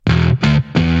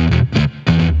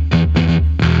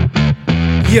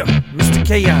Yeah, Mr.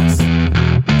 Chaos.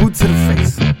 Boot to the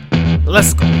face.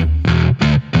 Let's go.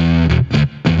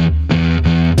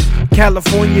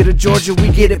 California to Georgia, we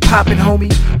get it poppin',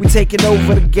 homie. We taking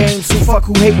over the game, so fuck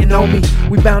who hatin', homie.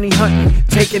 We bounty hunting,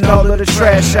 taking all of the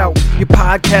trash out. Your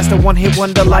podcast a one-hit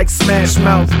wonder like Smash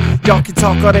Mouth. Y'all can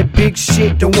talk all that big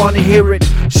shit, don't wanna hear it.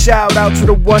 Shout out to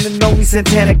the one and only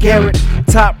Santana Garrett.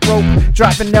 Top rope,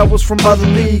 dropping elbows from other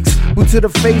leagues. Boot to the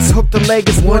face, hook the leg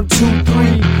is 1, 2,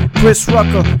 3. Chris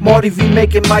Rucker, Marty V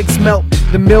making mics melt.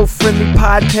 The MILF-friendly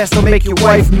podcast will make your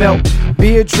wife melt.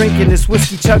 Beer drinking, this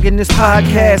whiskey chugging, this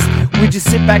podcast. We just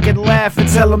sit back and laugh and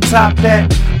tell them top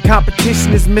that.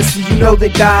 Competition is missing, you know they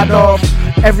died off.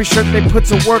 Every shirt they put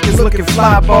to work is looking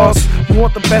fly, boss. You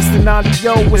want the best in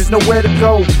audio, there's nowhere to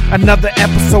go. Another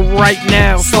episode right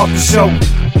now, start the show.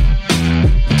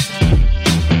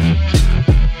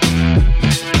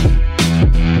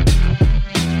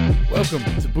 Welcome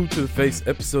to Boot to the Face,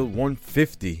 episode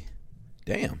 150.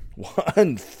 Damn.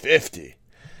 150.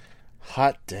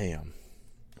 Hot damn.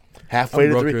 Halfway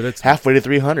to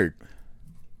 300.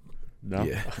 No.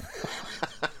 Yeah.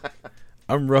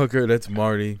 I'm Rucker, that's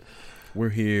Marty. We're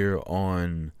here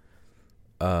on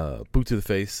Boot to the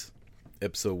Face,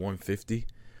 episode 150.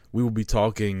 We will be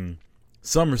talking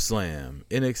SummerSlam,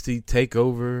 NXT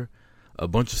TakeOver, a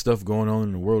bunch of stuff going on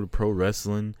in the world of pro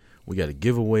wrestling. We got a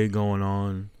giveaway going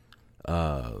on.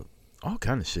 All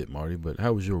kind of shit, Marty, but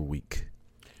how was your week?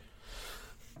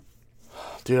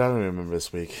 Dude, I don't even remember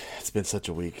this week. It's been such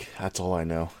a week. That's all I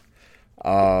know.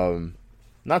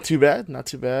 Not too bad.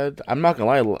 I'm not gonna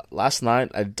lie. Last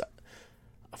night, I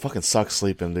fucking suck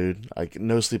sleeping, dude. Like,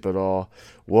 no sleep at all.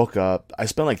 Woke up. I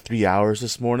spent like 3 hours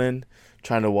this morning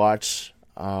trying to watch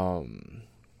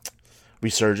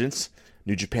Resurgence,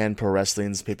 New Japan Pro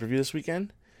Wrestling's pay-per-view this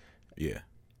weekend. Yeah.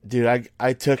 Dude,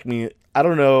 I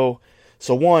don't know.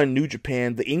 So one, New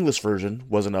Japan, the English version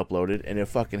wasn't uploaded, and it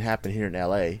fucking happened here in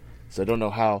LA. So I don't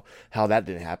know how that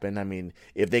didn't happen. I mean,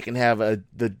 if they can have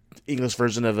the English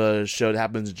version of a show that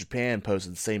happens in Japan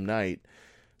posted the same night,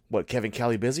 what, Kevin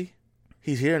Kelly busy?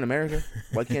 He's here in America.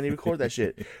 Why can't he record that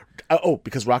shit? Oh,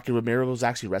 because Rocky Romero was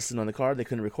actually wrestling on the card. They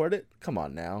couldn't record it? Come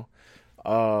on now.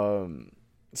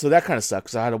 So that kind of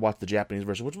sucks. I had to watch the Japanese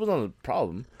version, which wasn't a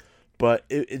problem. But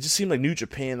it just seemed like New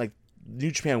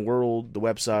Japan World, the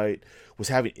website, was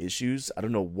having issues. I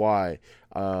don't know why.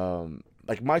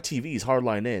 Like, my TV is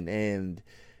hardline in, and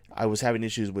I was having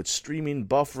issues with streaming,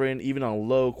 buffering, even on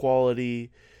low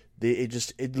quality.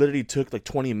 It literally took like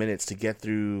 20 minutes to get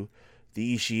through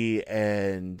the Ishii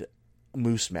and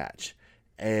Moose match,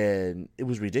 and it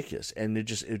was ridiculous. And it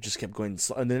just kept going,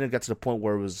 and then it got to the point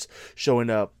where it was showing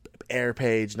up error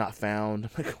page not found.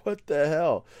 I'm like, what the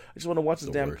hell? I just want to watch this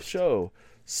damn show.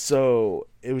 So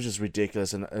it was just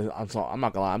ridiculous, and I'm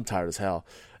not gonna lie, I'm tired as hell,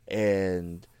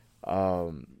 and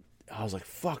I was like,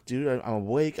 fuck, dude, I'm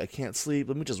awake, I can't sleep,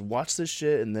 let me just watch this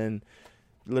shit. And then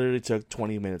literally took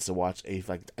 20 minutes to watch I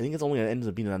think it's only going to end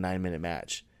up being a 9-minute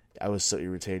match. I was so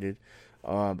irritated.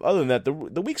 Other than that,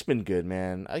 the week's been good,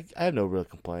 man. I have no real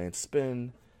complaints. It's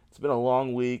been a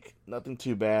long week, nothing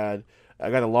too bad.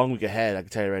 I got a long week ahead, I can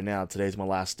tell you right now. Today's my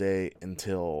last day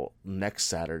until next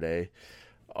Saturday.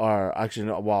 Or actually,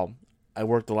 no, well, I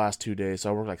worked the last 2 days, so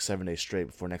I worked like 7 days straight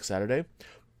before next Saturday.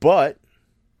 But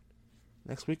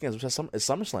next weekend is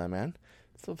SummerSlam, man.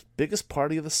 It's the biggest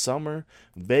party of the summer.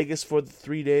 Vegas for the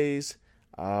 3 days.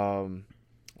 So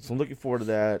I'm looking forward to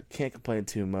that. Can't complain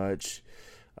too much.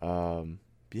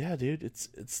 Yeah, dude,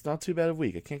 it's not too bad a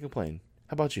week. I can't complain.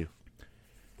 How about you?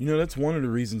 You know, that's one of the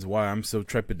reasons why I'm so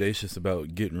trepidatious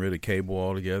about getting rid of cable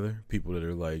altogether. People that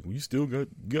are like, well, you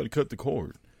got to cut the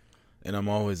cord. And I'm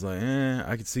always like,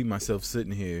 I could see myself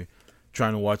sitting here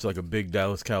trying to watch like a big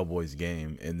Dallas Cowboys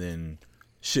game and then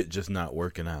shit just not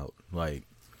working out. Like,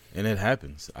 and it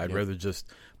happens. I'd rather just,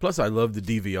 plus I love the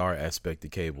DVR aspect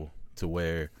of cable to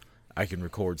where I can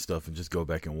record stuff and just go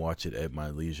back and watch it at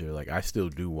my leisure. Like, I still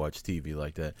do watch TV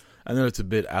like that. I know it's a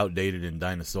bit outdated and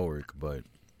dinosauric, but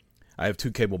I have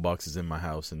 2 cable boxes in my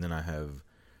house, and then I have,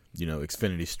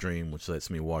 Xfinity Stream, which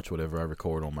lets me watch whatever I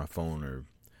record on my phone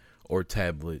or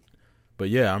tablet. But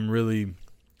yeah, I'm really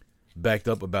backed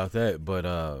up about that. But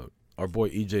our boy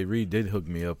EJ Reed did hook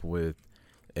me up with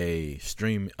a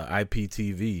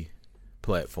IPTV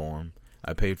platform.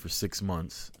 I paid for 6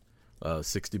 months,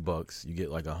 $60. You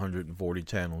get like 140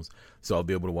 channels, so I'll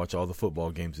be able to watch all the football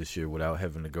games this year without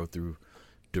having to go through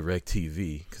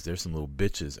DirecTV, because there's some little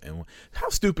bitches. And how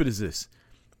stupid is this?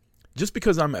 Just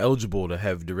because I'm eligible to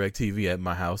have DirecTV at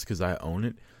my house because I own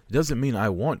it, doesn't mean I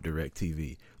want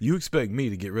DirecTV. You expect me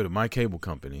to get rid of my cable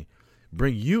company,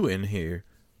 bring you in here,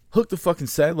 hook the fucking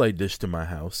satellite dish to my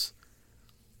house,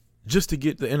 just to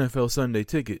get the NFL Sunday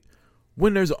ticket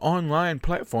when there's online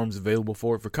platforms available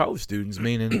for it for college students,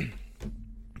 meaning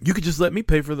you could just let me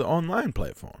pay for the online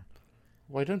platform.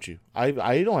 Why don't you? I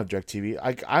don't have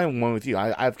DirecTV. I'm one with you.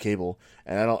 I have cable,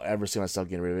 and I don't ever see myself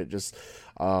getting rid of it. Just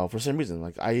for some reason,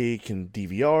 like I can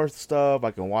DVR stuff.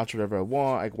 I can watch whatever I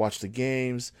want. I can watch the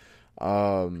games.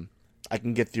 I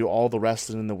can get through all the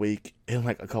wrestling in the week in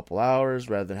like a couple hours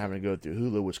rather than having to go through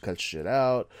Hulu, which cuts shit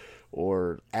out,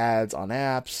 or ads on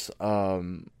apps.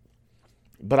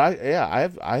 But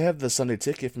I have the Sunday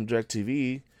ticket from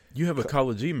DirecTV. You have a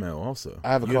college email also.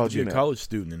 I have a college email. You have to be a college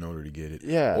student in order to get it.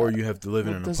 Yeah. Or you have to live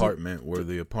in an apartment where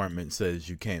the apartment says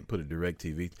you can't put a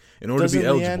DirecTV in order to be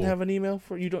eligible. Doesn't Leanne have an email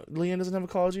for you? Leanne doesn't have a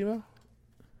college email.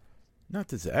 Not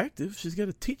that's active. She's got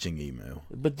a teaching email.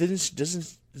 But didn't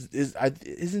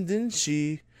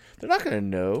she? They're not gonna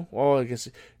know. Well, I guess.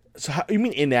 So you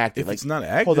mean inactive? If like, it's not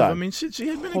active, hold on. I mean, shit. She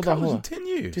had been in college in 10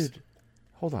 years. Dude,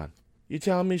 hold on. You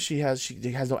telling me she has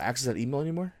no access to that email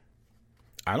anymore?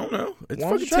 I don't know. It's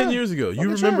Why fucking don't you 10 years ago. You don't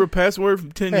you remember try? a password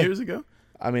from 10 Hey. years ago?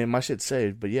 I mean, my shit's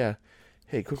saved, but yeah.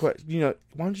 Hey, quick question. You know,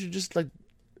 why don't you just like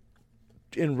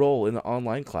enroll in the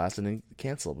online class and then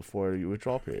cancel before your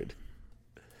withdrawal period?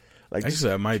 Like,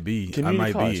 Actually, I might be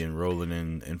college. enrolling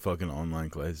in fucking online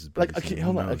classes. like pretty soon.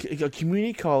 hold Who on, knows? a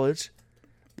community college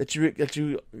that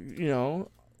you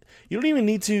know, you don't even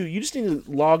need to. You just need to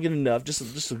log in enough just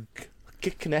to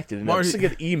get connected enough, Marty, just to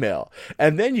get email,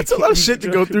 and then you. It's a lot of shit to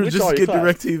go through just to get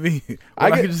DirecTV.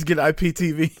 I could just get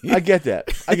IPTV. I get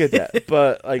that,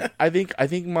 but like I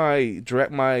think my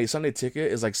Sunday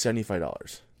ticket is like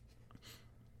 $75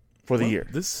 for the year.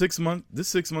 This 6 month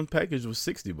package was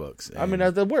 $60. I mean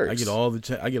that works. I get all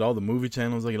the movie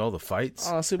channels. I get all the fights.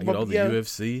 Honestly, I get all the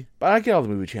UFC. But I get all the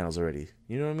movie channels already.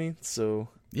 You know what I mean? So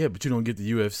Yeah, but you don't get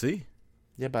the UFC.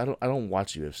 yeah, but I don't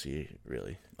watch UFC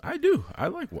really. I do. I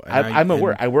like. I'm at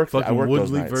work. I work Fucking those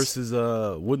Woodley nights.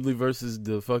 Woodley versus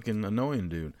the fucking annoying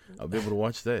dude. I'll be able to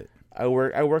watch that. I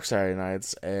work Saturday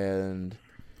nights, and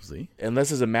See, unless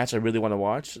there's a match I really want to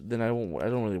watch, then I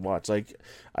don't really watch. Like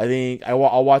I think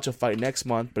I'll watch a fight next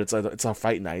month, but it's a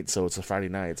fight night, so it's a Friday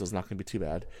night, so it's not gonna be too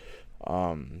bad.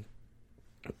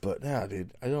 But yeah, dude,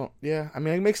 I don't. Yeah, I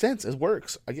mean, it makes sense. It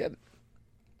works. I get it.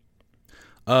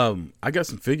 I got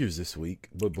some figures this week,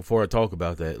 but before I talk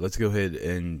about that, let's go ahead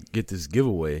and get this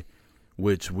giveaway,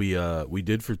 which we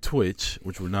did for Twitch,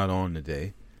 which we're not on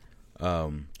today.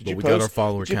 But we got our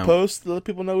follower count. Did you post to let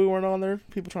people know we weren't on there?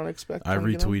 People trying to expect. I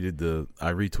retweeted the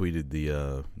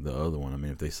other one. I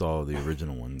mean, if they saw the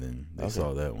original one, then they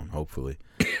saw that one. Hopefully,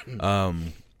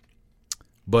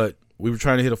 but we were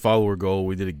trying to hit a follower goal.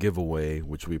 We did a giveaway,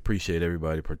 which we appreciate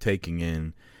everybody partaking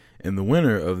in, and the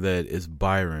winner of that is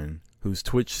Byron, whose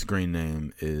Twitch screen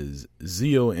name is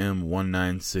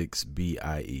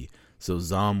ZOM196BIE. So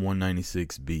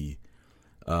ZOM196B.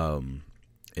 And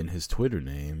his Twitter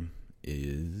name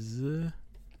is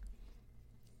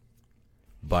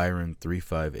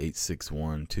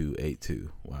Byron358612282.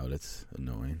 Wow, that's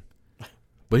annoying.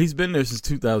 But he's been there since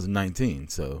 2019,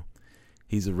 so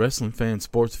he's a wrestling fan,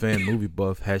 sports fan, movie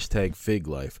buff, #Fig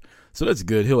Life. So that's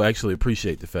good. He'll actually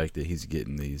appreciate the fact that he's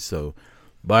getting these. So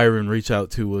Byron, reach out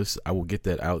to us. I will get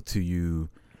that out to you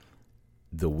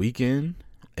the weekend,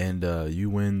 and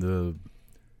you win the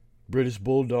British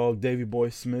Bulldog Davey Boy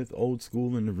Smith old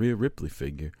school and the Rhea Ripley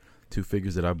figure. 2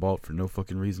 figures that I bought for no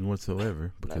fucking reason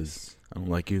whatsoever because I don't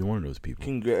like either one of those people.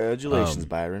 Congratulations,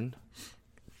 Byron.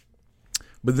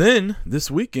 But then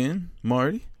this weekend,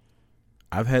 Marty,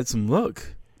 I've had some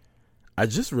luck. I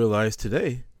just realized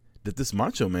today that this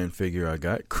Macho Man figure I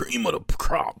got, cream of the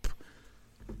crop,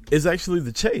 is actually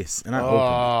the Chase, and I opened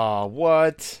Oh,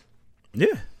 what? it.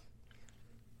 Yeah,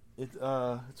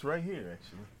 it's right here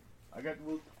actually. I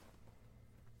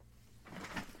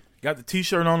got the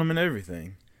T-shirt on him and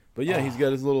everything, but yeah, he's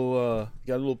got his little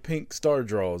pink star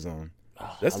draws on.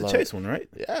 That's the Chase one, right?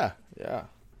 Yeah.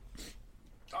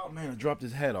 Oh man, I dropped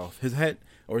his hat off. His hat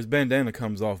or his bandana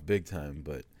comes off big time,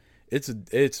 but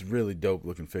it's really dope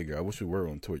looking figure. I wish we were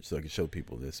on Twitch so I could show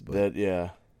people this, but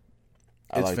I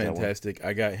it's like fantastic.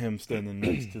 I got him standing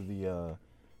next to the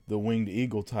Winged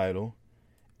Eagle title,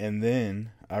 and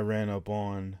then I ran up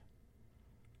on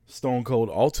Stone Cold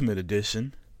Ultimate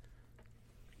Edition,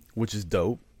 which is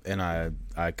dope, and I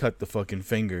cut the fucking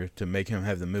finger to make him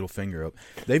have the middle finger up.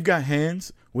 They've got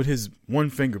hands with his one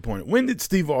finger pointed. When did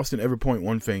Steve Austin ever point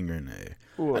one finger in the air?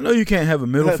 Well, I know you can't have a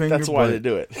middle finger. That's why they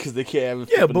do it, because they can't have.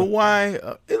 Yeah, but why?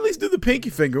 At least do the pinky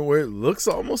finger where it looks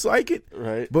almost like it.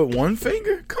 Right. But one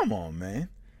finger? Come on, man.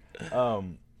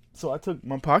 So I took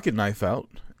my pocket knife out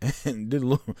and did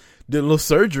a little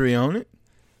surgery on it,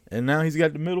 and now he's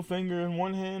got the middle finger in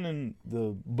one hand and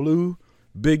the blue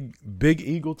Big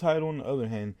Eagle title on the other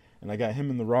hand, and I got him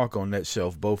and The Rock on that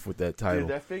shelf, both with that title. Dude,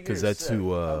 that figure because is that's sick.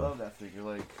 who. I love that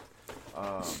figure.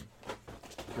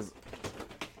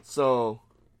 So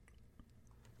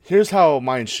here's how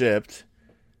mine shipped.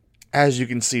 As you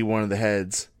can see, one of the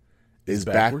heads is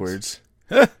backwards.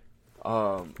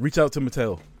 Reach out to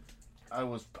Mattel.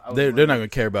 They're not gonna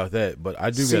care about that, but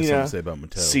I do got something to say about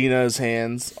Mattel. Cena's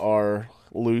hands are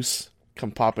loose,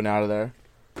 come popping out of there.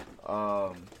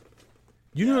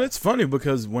 You know, that's funny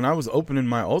because when I was opening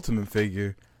my Ultimate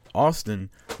figure, Austin,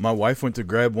 my wife went to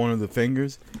grab one of the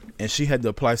fingers, and she had to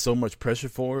apply so much pressure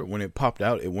for it. When it popped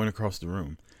out, it went across the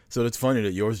room. So it's funny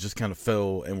that yours just kind of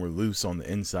fell and were loose on the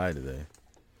inside of there.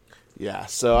 Yeah,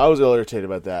 so I was a little irritated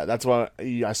about that. That's why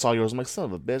I saw yours. I'm like, son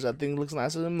of a bitch, that thing looks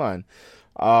nicer than mine.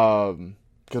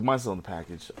 Because mine's still in the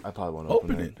package. I probably won't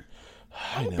open it.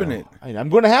 Open it. I'm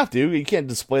going to have to. You can't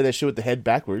display that shit with the head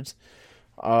backwards.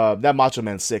 That Macho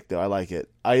Man's sick though. I like it.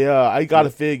 I got a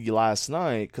fig last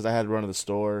night because I had to run to the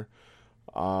store,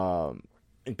 and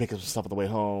pick up some stuff on the way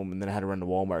home, and then I had to run to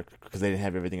Walmart because they didn't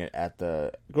have everything at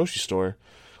the grocery store,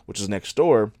 which is next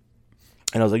door.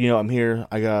 And I was like, I'm here.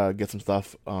 I gotta get some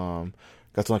stuff. Got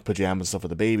some like pajamas and stuff for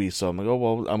the baby. So I'm like, oh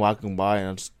well, I'm walking by and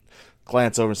I just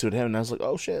glance over and see what him. And I was like,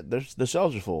 oh shit, the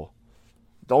shelves are full.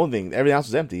 The only thing, everything else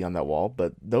was empty on that wall,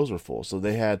 but those were full. So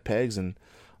they had pegs and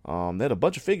they had a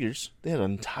bunch of figures. They had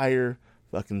an entire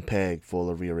fucking peg full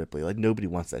of Rhea Ripley. Like nobody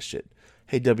wants that shit.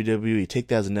 Hey WWE, take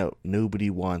that as a note. Nobody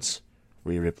wants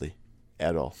Rhea Ripley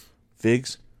at all,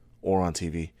 figs or on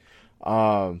TV.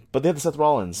 But they had the Seth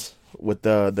Rollins with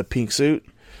the pink suit,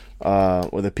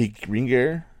 with the pink ring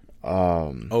gear.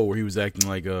 Where he was acting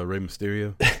like Rey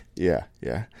Mysterio. Yeah.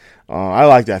 I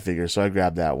like that figure, so I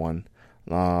grabbed that one.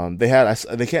 They had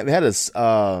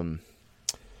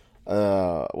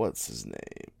what's his name?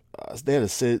 They had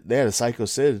a Psycho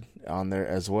Sid on there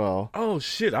as well. Oh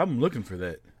shit, I'm looking for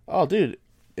that. Oh dude,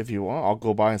 if you want, I'll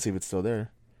go by and see if it's still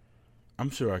there. I'm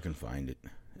sure I can find it.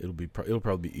 It'll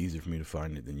probably be easier for me to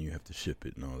find it than you have to ship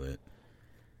it and all that.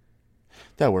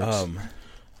 That works.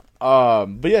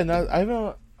 But yeah, no,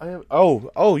 I have.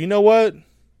 Oh, you know what?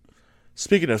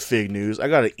 Speaking of fig news, I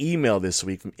got an email this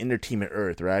week from Entertainment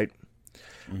Earth. Right,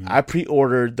 I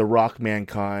pre-ordered the Rock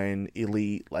Mankind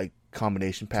Elite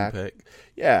combination pack. 2-pack.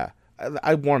 Yeah,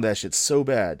 I wanted that shit so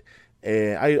bad,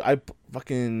 and I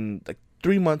fucking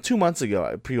 2 months ago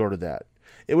I pre-ordered that.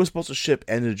 It was supposed to ship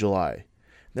end of July.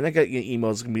 Then I got an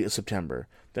email it's gonna be September.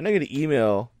 Then I get an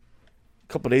email a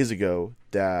couple days ago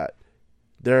that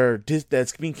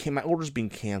my order's being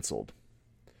canceled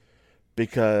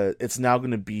because it's now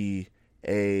going to be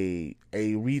a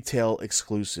retail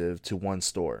exclusive to one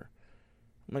store.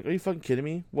 I'm like, are you fucking kidding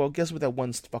me? Well, guess what that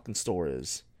one fucking store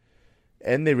is?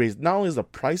 And they raised, not only is the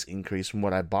price increase from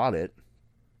what I bought it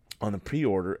on the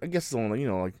pre-order, I guess it's only,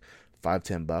 like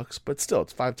 $5-10, but still,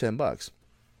 it's $5-10.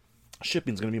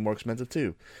 Shipping's going to be more expensive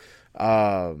too.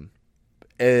 And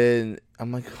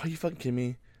I'm like, are you fucking kidding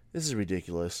me? This is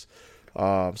ridiculous.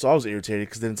 So I was irritated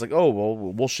because then it's like, oh, well,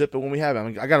 we'll ship it when we have it. I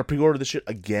mean, I got to pre-order this shit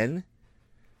again.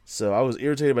 So I was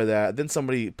irritated by that. Then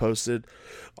somebody posted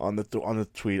on the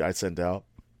tweet I sent out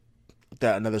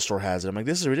that another store has it. I'm like,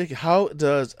 this is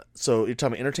ridiculous. So you're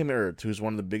talking about Entertainment Earth, who's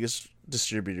one of the biggest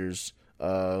distributors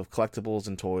of collectibles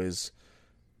and toys,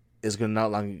 is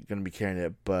not long going to be carrying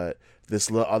it, but this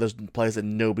other place that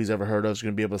nobody's ever heard of is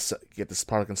going to be able to get this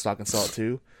product in stock and sell it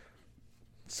too.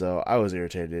 So I was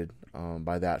irritated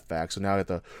by that fact. So now I have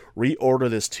to reorder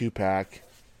this 2-pack,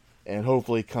 and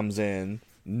hopefully it comes in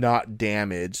not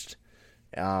damaged,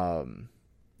 and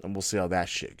we'll see how that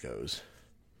shit goes.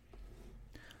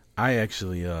 I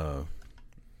actually, I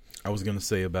was gonna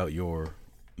say about your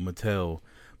Mattel,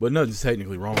 but nothing's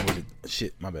technically wrong with it.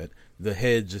 Shit, my bad. The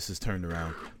head just is turned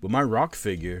around. But my Rock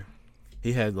figure,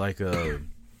 he had like a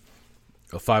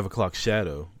 5 o'clock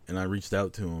shadow, and I reached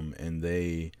out to him, and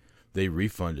they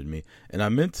refunded me. And I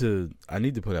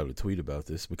need to put out a tweet about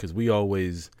this because we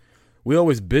always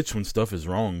bitch when stuff is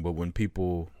wrong, but when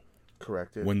people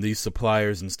correct it, when these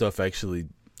suppliers and stuff actually,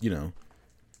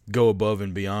 go above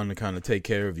and beyond to kind of take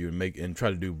care of you and try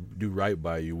to do right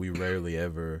by you, we rarely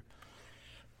ever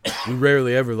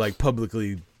like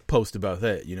publicly post about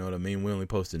that. You know what I mean? We only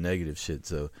post the negative shit.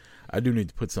 So I do need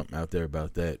to put something out there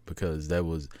about that because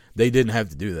they didn't have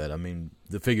to do that. I mean,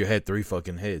 the figure had 3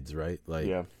 fucking heads, right? Like,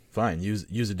 yeah. Fine,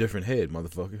 use a different head,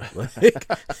 motherfucker.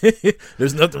 Like,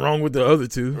 there's nothing wrong with the other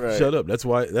 2. Right. Shut up. That's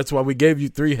why we gave you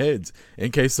 3 heads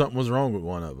in case something was wrong with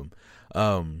one of them.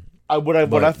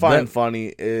 What I find funny,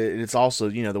 it's also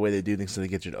the way they do things so they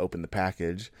get you to open the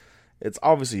package. It's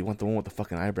obviously you want the one with the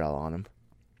fucking eyebrow on him.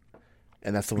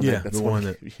 and that's the one. Yeah, that's the one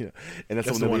that, and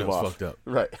that's the one that that was off. fucked up.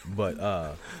 Right.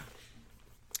 But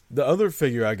the other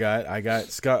figure I got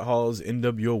Scott Hall's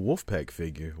NWO Wolfpack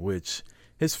figure, which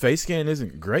his face scan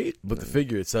isn't great, but the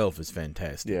figure itself is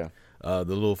fantastic. Yeah. The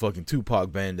little fucking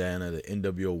Tupac bandana, the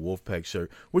NWO Wolfpack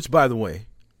shirt, which, by the way,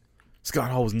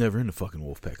 Scott Hall was never in the fucking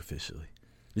Wolfpack officially.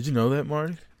 Did you know that,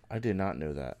 Marty? I did not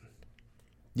know that.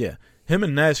 Yeah. Him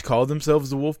and Nash called themselves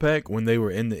the Wolfpack when they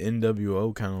were in the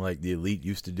NWO, kind of like the Elite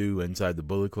used to do inside the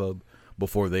Bullet Club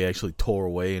before they actually tore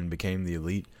away and became the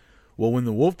Elite. Well, when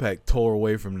the Wolfpack tore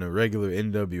away from the regular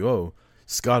NWO,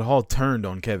 Scott Hall turned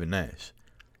on Kevin Nash.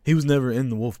 He was never in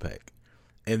the Wolfpack.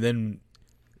 And then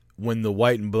when the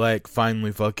White and Black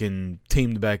finally fucking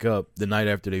teamed back up the night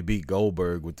after they beat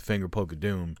Goldberg with the finger poke of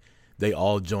doom, they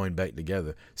all joined back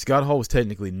together. Scott Hall was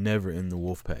technically never in the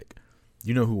Wolfpack.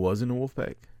 You know who was in the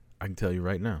Wolfpack? I can tell you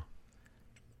right now.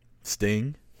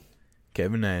 Sting,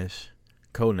 Kevin Nash,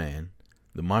 Conan,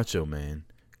 the Macho Man,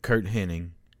 Kurt Hennig,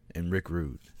 and Rick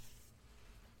Rude.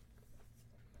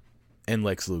 And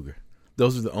Lex Luger.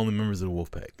 Those are the only members of the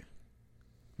Wolfpack.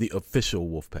 The official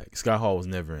Wolfpack. Scott Hall was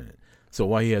never in it. So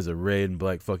why he has a red and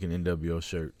black fucking NWO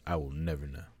shirt, I will never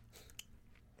know.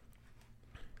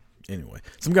 Anyway,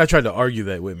 some guy tried to argue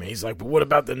that with me. He's like, but what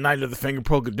about the night of the finger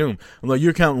poke of doom? I'm like,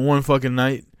 you're counting one fucking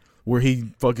night where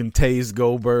he fucking tased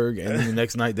Goldberg and then the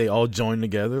next night they all joined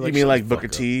together? Like, you mean like Booker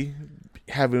T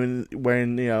wearing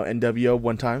NWO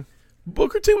one time?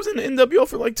 Booker T was in the NWO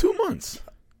for like 2 months.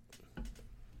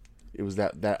 It was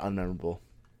that unmemorable.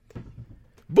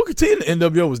 Booker T in the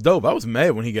NWO was dope. I was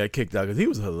mad when he got kicked out because he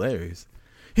was hilarious.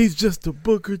 He's just a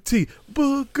Booker T.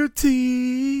 Booker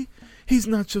T. He's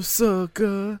not your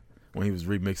sucker. When he was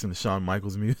remixing the Shawn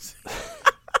Michaels music.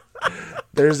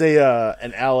 There's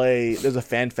there's a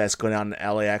fan fest going on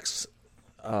in LAX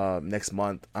next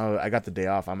month. I got the day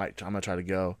off. I'm gonna try to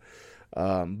go.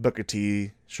 Booker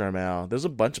T, Sharmell. There's a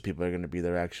bunch of people that are gonna be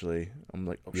there. Actually, I'm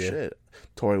like, oh shit.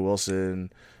 Tori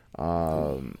Wilson.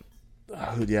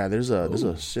 There's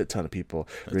a shit ton of people.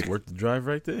 That's worth the drive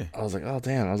right there. I was like, oh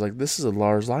damn. I was like, this is a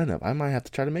large lineup. I might have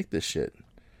to try to make this shit.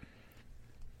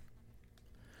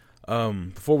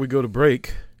 Before we go to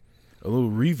break, a little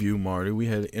review, Marty. We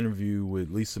had an interview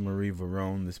with Lisa Marie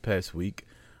Verone this past week,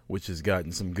 which has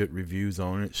gotten some good reviews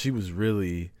on it. She was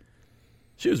really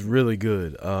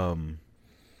good.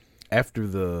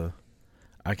 After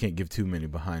I can't give too many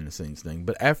behind the scenes thing,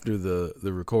 but after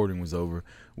the recording was over,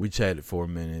 we chatted for a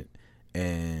minute,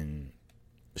 and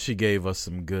she gave us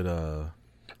some good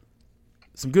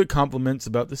compliments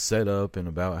about the setup and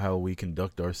about how we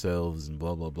conduct ourselves and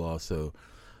blah blah blah. So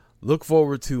look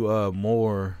forward to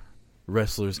more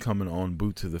wrestlers coming on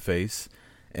Boot to the Face,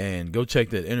 and go check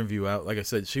that interview out. Like I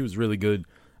said, she was really good.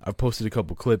 I posted a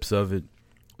couple clips of it.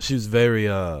 She was very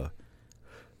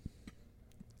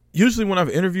usually when I've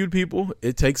interviewed people,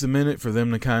 it takes a minute for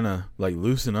them to kind of like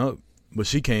loosen up, but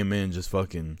she came in just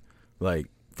fucking like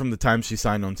from the time she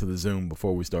signed onto the Zoom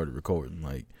before we started recording,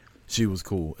 like she was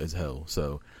cool as hell.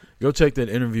 So go check that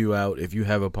interview out if you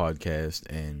have a podcast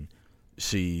and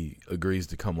she agrees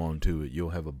to come on to it. You'll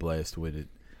have a blast with it.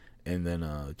 And then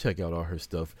check out all her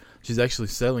stuff. She's actually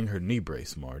selling her knee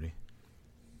brace, Marty.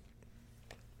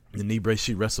 The knee brace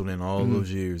she wrestled in all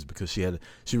those years because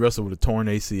she wrestled with a torn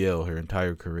ACL her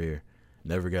entire career.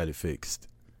 Never got it fixed.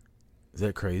 Is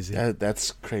that crazy?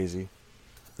 That's crazy.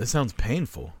 That sounds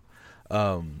painful.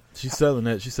 She's selling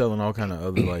that. She's selling all kind of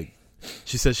other like.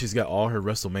 She says she's got all her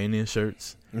WrestleMania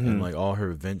shirts and like all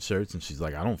her event shirts, and she's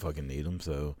like, I don't fucking need them,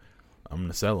 so I'm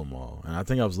gonna sell them all. And I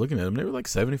think I was looking at them; they were like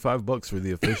 $75 for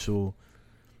the official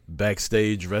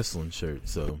backstage wrestling shirt.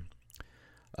 So,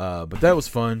 but that was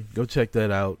fun. Go check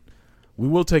that out. We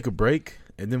will take a break,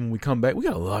 and then when we come back, we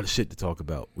got a lot of shit to talk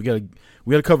about. We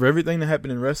gotta cover everything that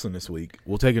happened in wrestling this week.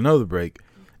 We'll take another break,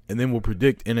 and then we'll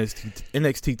predict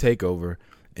NXT Takeover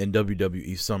and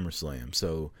WWE SummerSlam.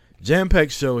 So,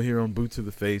 jam-packed show here on Boot to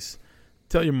the Face.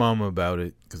 Tell your mama about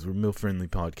it because we're a meal-friendly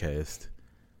podcast.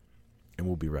 And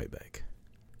we'll be right back.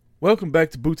 Welcome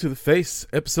back to Boot to the Face,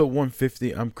 episode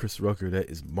 150. I'm Chris Rucker. That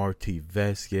is Marty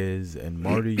Vasquez. And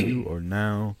Marty, you are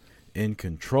now in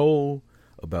control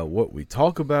about what we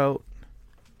talk about.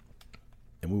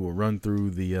 And we will run through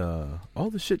the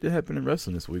all the shit that happened in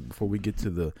wrestling this week before we get to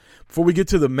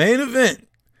the main event,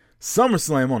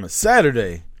 SummerSlam on a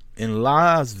Saturday in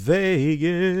Las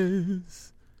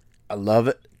Vegas. I love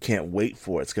it. Can't wait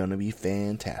for it. It's going to be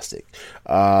fantastic.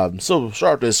 So to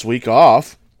start this week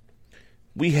off,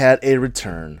 we had a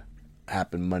return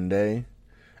happen Monday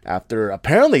after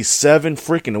apparently 7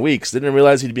 freaking weeks. Didn't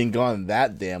realize he'd been gone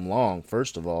that damn long,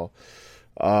 first of all.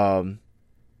 The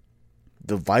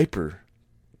Viper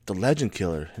the legend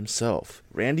killer himself,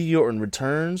 Randy Orton,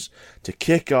 returns to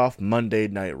kick off Monday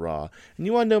Night Raw. And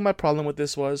you want to know what my problem with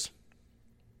this was?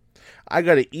 I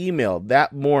got an email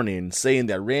that morning saying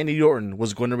that Randy Orton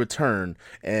was going to return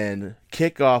and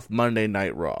kick off Monday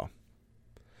Night Raw.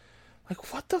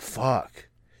 Like, what the fuck?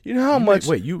 You know how much...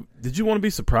 Wait, did you want to be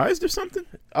surprised or something?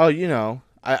 Oh, you know...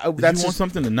 Did you want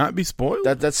something to not be spoiled?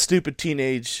 That stupid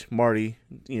teenage Marty,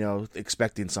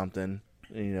 expecting something,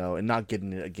 and not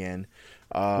getting it again.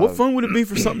 What fun would it be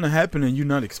for something to happen and you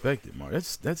not expect it, Marty?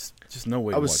 That's just no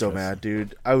way. I was so mad,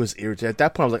 dude. I was irritated. At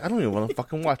that point, I was like, I don't even want to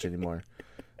fucking watch anymore.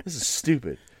 This is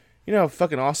stupid. You know how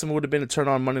fucking awesome it would have been to turn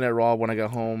on Monday Night Raw when I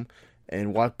got home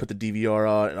and put the DVR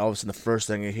on, and all of a sudden the first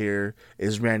thing I hear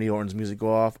is Randy Orton's music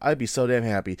go off. I'd be so damn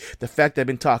happy. The fact that I've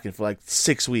been talking for like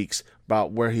 6 weeks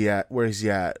about where he's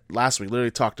at. Last week,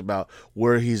 literally talked about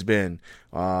where he's been,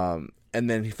 and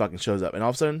then he fucking shows up, and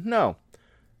all of a sudden, no,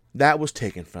 that was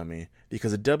taken from me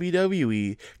because the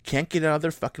WWE can't get out of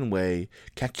their fucking way,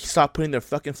 can't stop putting their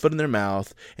fucking foot in their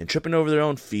mouth and tripping over their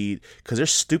own feet because they're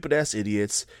stupid ass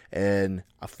idiots, and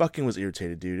I fucking was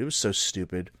irritated, dude. It was so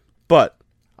stupid, but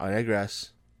I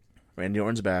digress. Randy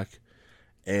Orton's back,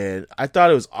 and I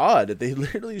thought it was odd that they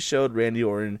literally showed Randy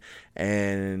Orton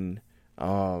and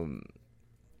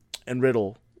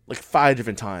Riddle like 5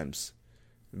 different times,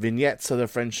 vignettes of their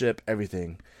friendship,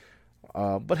 everything.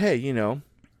 But hey,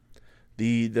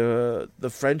 the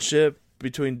friendship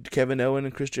between Kevin Owens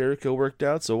and Chris Jericho worked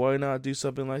out, so why not do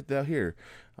something like that here?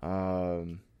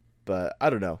 But I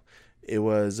don't know. It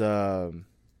was I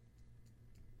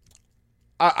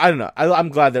don't know. I'm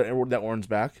glad that Orton's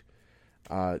back.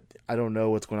 I don't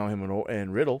know what's going on with him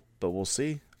and Riddle, but we'll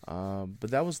see. But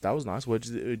that was nice.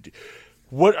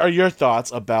 What are your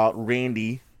thoughts about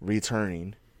Randy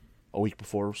returning a week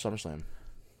before SummerSlam?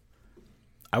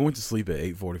 I went to sleep at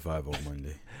 8:45 on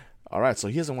Monday. All right, so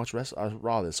he hasn't watched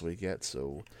Raw this week yet.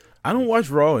 So I don't watch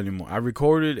Raw anymore. I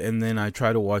record it and then I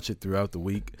try to watch it throughout the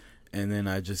week, and then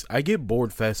I get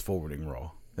bored fast forwarding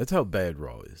Raw. That's how bad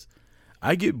Raw is.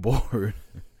 I get bored.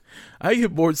 I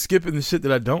get bored skipping the shit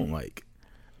that I don't like,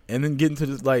 and then getting to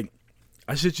this like.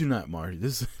 I shit you not, Marty.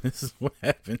 This is what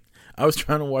happened. I was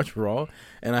trying to watch Raw,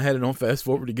 and I had it on fast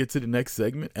forward to get to the next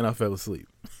segment, and I fell asleep.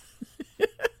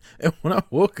 And when I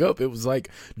woke up, it was like,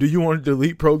 do you want to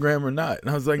delete program or not? And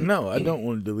I was like, no, I don't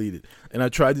want to delete it. And I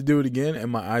tried to do it again,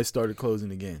 and my eyes started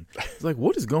closing again. It's like,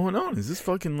 what is going on? Is this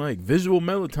fucking like visual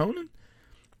melatonin?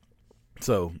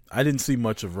 So I didn't see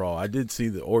much of Raw. I did see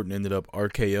that Orton ended up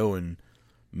RKOing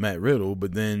Matt Riddle,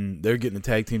 but then they're getting a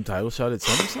tag team title shot at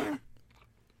SummerSlam?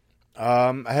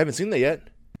 I haven't seen that yet.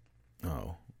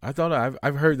 Oh, I thought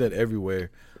I've heard that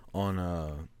everywhere on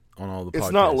all the podcasts.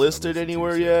 It's not listed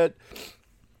anywhere yet.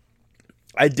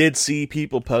 I did see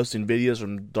people posting videos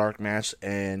from Dark Match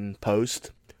and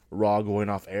post Raw going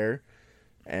off air,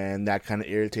 and that kind of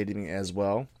irritated me as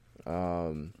well.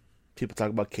 People talk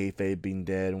about kayfabe being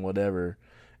dead and whatever,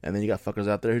 and then you got fuckers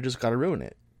out there who just gotta ruin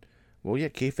it. Well, yeah,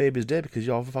 kayfabe is dead because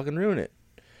y'all fucking ruin it.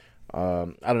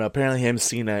 I don't know. Apparently, him,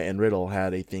 Cena, and Riddle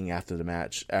had a thing after the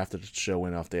match, after the show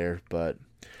went off there, but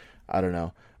I don't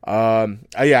know. I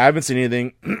haven't seen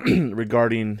anything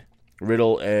regarding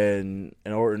Riddle and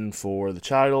Orton for the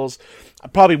titles. I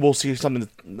probably will see something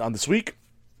on this week.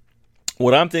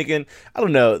 What I'm thinking, I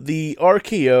don't know. The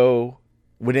RKO,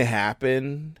 when it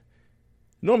happened,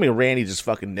 normally Randy just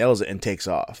fucking nails it and takes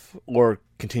off or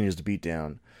continues to beat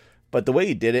down. But the way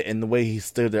he did it and the way he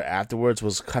stood there afterwards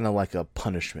was kind of like a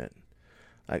punishment.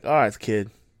 Like, all right, kid,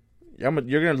 you're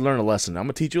going to learn a lesson. I'm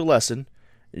going to teach you a lesson.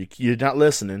 You're not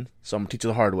listening, so I'm going to teach you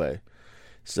the hard way.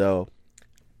 So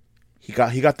he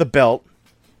got the belt.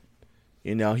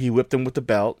 He whipped him with the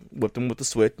belt, whipped him with the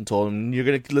switch, and told him, you're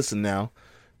going to listen now.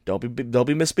 Don't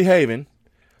be misbehaving.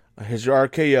 Here's your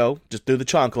RKO. Just do the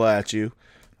chancla at you.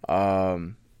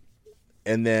 And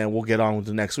then we'll get on with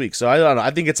the next week. So I don't know.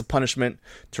 I think it's a punishment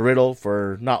to Riddle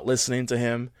for not listening to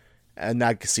him, and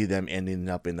I could see them ending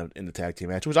up in the tag team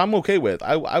match, which I'm okay with.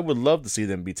 I would love to see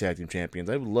them be tag team champions.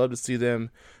 I would love to see them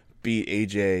beat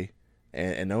AJ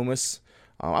and Omos.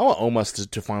 I want Omos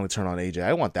to finally turn on AJ.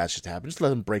 I want that shit to happen. Just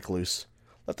let him break loose.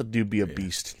 Let the dude be a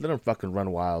beast. Let him fucking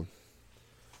run wild.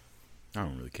 I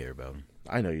don't really care about him.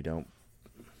 I know you don't.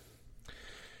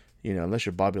 Unless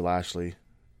you're Bobby Lashley.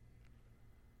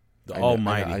 The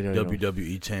almighty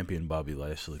WWE champion Bobby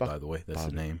Lashley, by the way. That's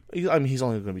the name. He's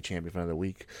only going to be champion for another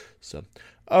week. So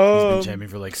he's been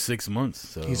champion for like 6 months.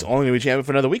 So he's only going to be champion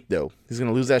for another week, though. He's going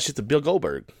to lose that shit to Bill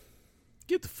Goldberg.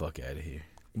 Get the fuck out of here.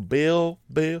 Bill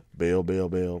He's going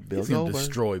Goldberg. to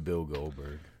destroy Bill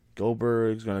Goldberg.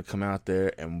 Goldberg's gonna come out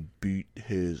there and beat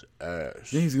his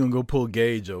ass. Then he's gonna go pull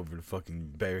Gage over the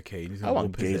fucking barricade. He's I gonna want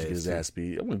whoop his Gage to get his ass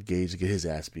beat. I want Gage to get his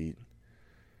ass beat.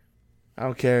 I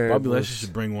don't care. Bobby Lashley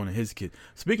should bring one of his kids.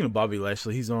 Speaking of Bobby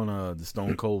Lashley, he's on the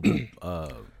Stone Cold.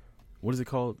 What is it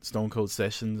called? Stone Cold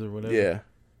Sessions or whatever. Yeah.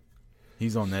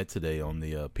 He's on that today on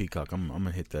the Peacock. I'm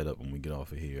gonna hit that up when we get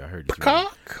off of here. I heard it's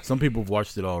Peacock. Really, some people have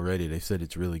watched it already. They said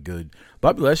it's really good.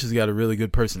 Bobby Lashley's got a really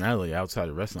good personality outside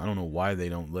of wrestling. I don't know why they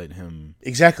don't let him.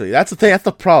 Exactly. That's the thing. That's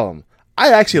the problem.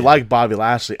 I actually like Bobby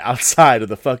Lashley outside of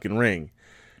the fucking ring.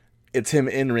 It's him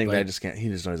in ring that I just can't. He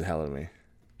just annoys the hell out of me.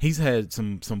 He's had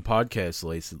some podcasts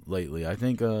lately. I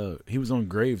think he was on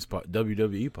Graves'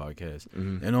 WWE podcast,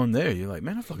 and on there you're like,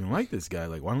 man, I fucking like this guy.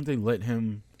 Like, why don't they let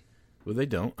him? Well, they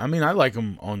don't. I mean, I like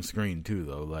him on screen too,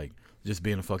 though. Like, just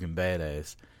being a fucking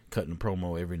badass, cutting a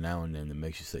promo every now and then that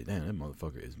makes you say, damn, that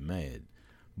motherfucker is mad.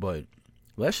 But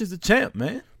Lashley's the champ,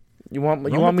 man. You want me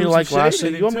to like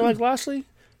Lashley? You want me to like Lashley?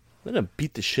 Let him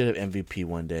beat the shit out of MVP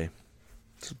one day.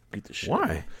 Just beat the shit.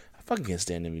 Why? I fucking can't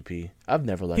stand MVP. I've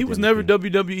never liked. He was MVP. never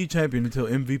WWE champion until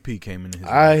MVP came in his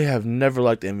life. I have never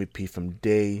liked MVP from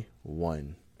day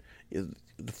one.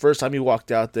 The first time he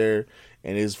walked out there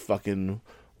and his fucking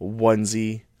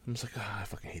onesie, I'm just like, I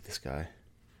fucking hate this guy.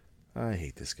 I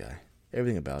hate this guy.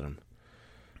 Everything about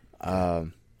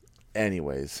him.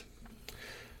 Anyways,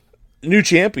 new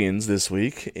champions this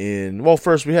week.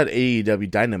 First we had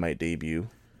AEW Dynamite debut.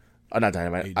 Not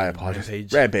Dynamite. AEW I apologize.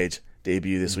 Rampage. Rampage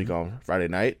debut this week on Friday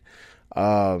night.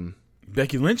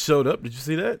 Becky Lynch showed up. Did you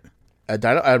see that?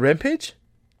 At Rampage?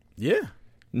 Yeah.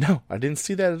 No, I didn't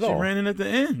see that at all. She ran in at the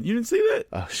end. You didn't see that?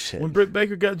 Oh shit! When Britt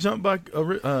Baker got jumped by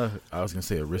I was gonna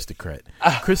say aristocrat,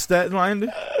 Chris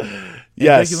Statlander.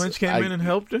 Yes, Becky Lynch came in and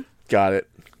helped her. Got it.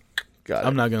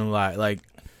 I'm not gonna lie. Like,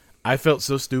 I felt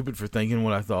so stupid for thinking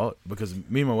what I thought because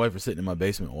me and my wife were sitting in my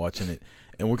basement watching it,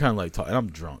 and we're kind of like talking. And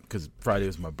I'm drunk because Friday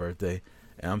was my birthday,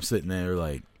 and I'm sitting there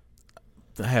like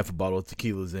half a bottle of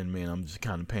tequila's in me, and I'm just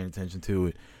kind of paying attention to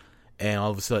it. And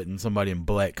all of a sudden, somebody in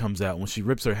black comes out. When she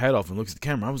rips her head off and looks at the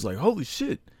camera, I was like, holy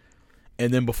shit.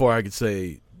 And then before I could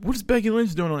say, what is Becky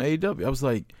Lynch doing on AEW? I was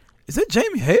like, is that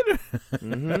Jamie Hayter?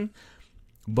 Mm-hmm.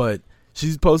 But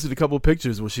she's posted a couple of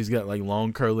pictures where she's got like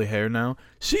long curly hair now.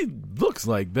 She looks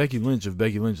like Becky Lynch if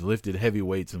Becky Lynch lifted heavy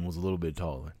weights and was a little bit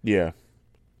taller. Yeah.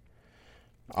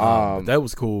 But that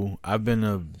was cool. I've been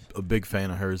a big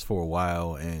fan of hers for a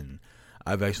while, and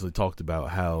I've actually talked about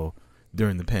how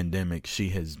during the pandemic she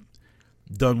has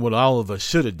done what all of us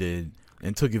should have did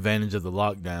and took advantage of the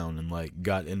lockdown and like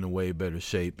got in a way better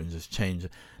shape and just changed.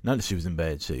 Not that she was in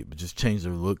bad shape, but just changed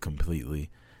her look completely.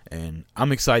 And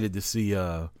I'm excited to see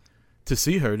her,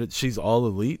 that she's all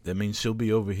elite. That means she'll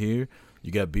be over here.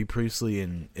 You got B. Priestley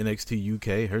in NXT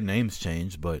UK. Her name's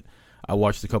changed, but I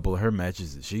watched a couple of her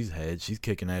matches that she's had. She's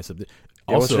kicking ass up there.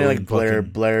 Yeah, also, what's her name,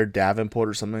 like Blair Davenport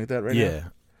or something like that, right? Yeah.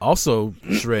 Now? Also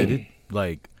shredded.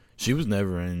 Like, she was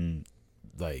never in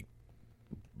like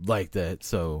that.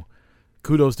 So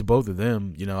kudos to both of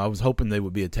them. You know, I was hoping they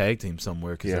would be a tag team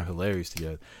somewhere because they're hilarious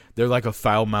together. They're like a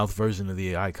foul-mouthed version of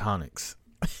the Iconics.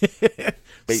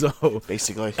 So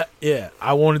basically, yeah,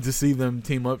 I wanted to see them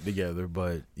team up together,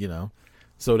 but you know,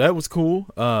 so that was cool.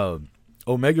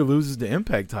 Omega loses the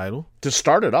Impact title to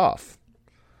start it off.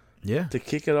 Yeah, to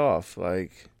kick it off.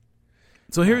 Like,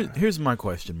 so here's my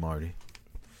question, Marty.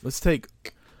 Let's take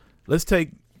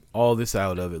all this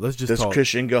out of it. Let's just does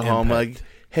Christian go Impact. Home like,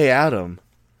 hey Adam,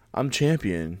 I'm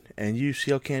champion, and you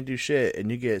still can't do shit, and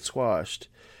you get squashed.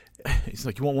 He's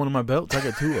like, you want one of my belts? I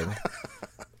got two of them.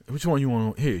 Which one you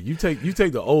want? Here, you take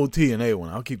the old TNA one.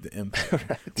 I'll keep the Impact.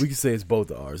 Right. We can say it's both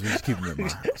of ours. We just keep them in my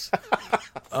house.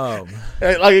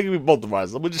 Like it can be both of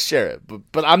ours. We'll just share it.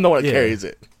 But I'm the one that carries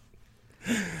it.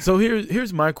 So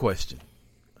here's my question.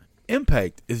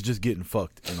 Impact is just getting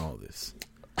fucked in all this,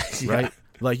 right?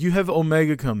 Like you have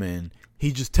Omega come in.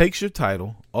 He just takes your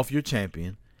title off your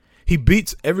champion. He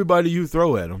beats everybody you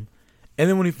throw at him. And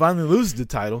then when he finally loses the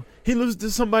title, he loses to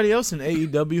somebody else in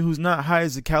AEW who's not high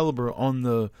as a caliber on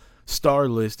the star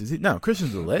list. Now,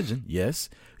 Christian's a legend, yes.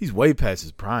 He's way past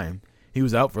his prime. He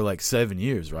was out for like 7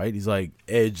 years, right? He's like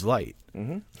Edge Light.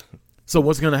 Mm-hmm. So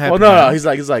what's gonna happen? Well, no, he's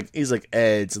like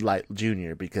Edge Light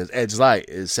Jr. because Edge Light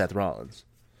is Seth Rollins.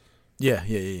 Yeah,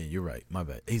 you're right. My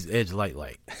bad. He's Edge Light.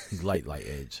 He's light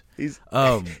Edge. He's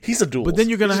a duels. But then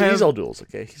you're gonna have he's all duels.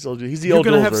 Okay, he's the old. You're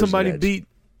gonna have somebody beat.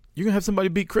 You're gonna have somebody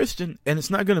beat Christian, and it's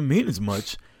not gonna mean as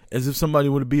much as if somebody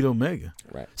would have beat Omega.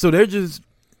 Right. So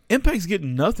Impact's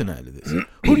getting nothing out of this.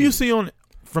 Who do you see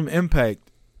from Impact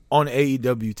on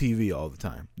AEW TV all the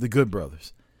time? The Good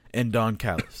Brothers and Don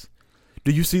Callis.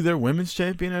 Do you see their women's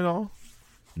champion at all?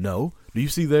 No. Do you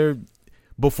see their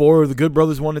Before the Good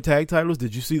Brothers won the tag titles,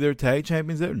 did you see their tag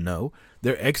champions there? No.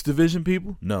 Their X Division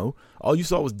people? No. All you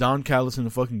saw was Don Callis and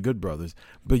the fucking Good Brothers.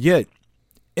 But yet,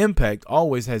 Impact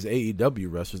always has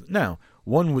AEW wrestlers. Now,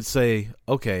 one would say,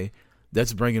 okay,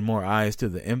 that's bringing more eyes to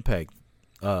the Impact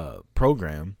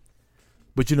program.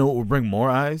 But you know what would bring more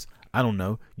eyes? I don't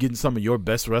know. Getting some of your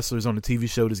best wrestlers on a TV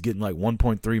show that's getting like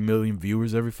 1.3 million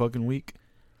viewers every fucking week.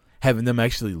 Having them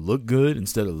actually look good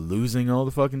instead of losing all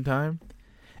the fucking time.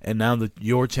 And now that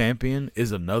your champion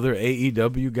is another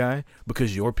AEW guy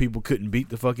because your people couldn't beat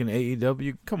the fucking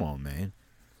AEW. Come on, man.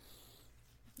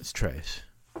 It's trash.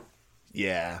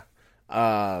 Yeah.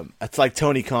 It's like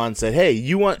Tony Khan said, hey,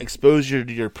 you want exposure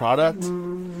to your product?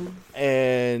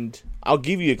 And I'll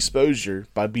give you exposure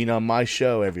by being on my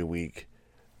show every week.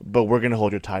 But we're going to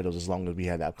hold your titles as long as we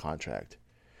have that contract.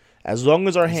 As long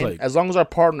as our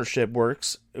partnership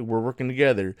works, we're working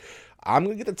together, I'm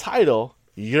going to get the title.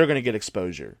 You're going to get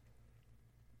exposure.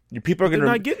 Your people are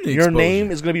going to. Your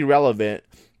name is going to be relevant.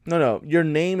 No, your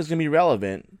name is going to be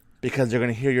relevant because they're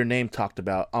going to hear your name talked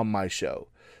about on my show.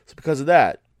 So because of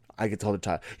that, I get to hold the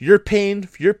title. You're paying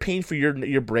for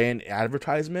your brand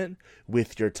advertisement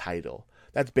with your title.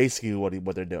 That's basically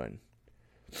what they're doing.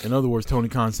 In other words, Tony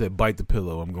Khan said, "Bite the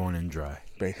pillow. I'm going in dry."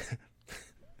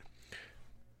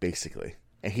 Basically,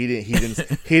 and he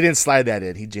didn't slide that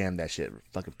in. He jammed that shit.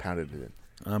 Fucking pounded it in.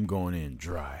 I'm going in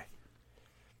dry.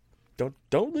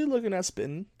 Don't be looking at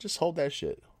spitting. Just hold that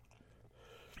shit.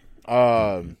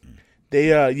 I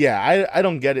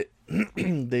don't get it.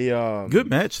 Good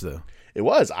match though. It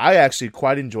was. I actually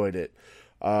quite enjoyed it.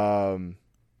 I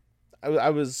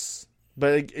was,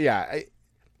 but yeah,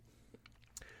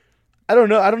 I don't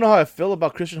know. I don't know how I feel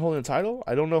about Christian holding the title.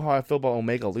 I don't know how I feel about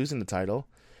Omega losing the title.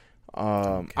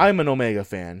 Okay. I'm an Omega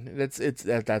fan.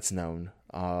 That's known.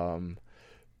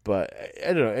 But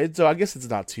I don't know. So I guess it's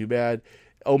not too bad.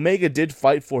 Omega did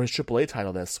fight for his AAA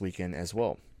title this weekend as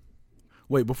well.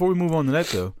 Wait, before we move on to that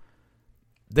though,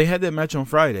 they had that match on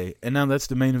Friday, and now that's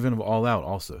the main event of All Out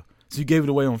also. So you gave it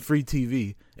away on free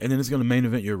TV, and then it's going to main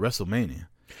event your WrestleMania.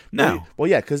 Now, well,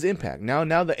 yeah, because Impact. Now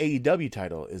the AEW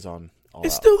title is on All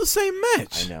it's Out. Still the same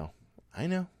match. I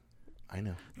know.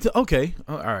 Okay,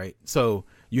 all right. So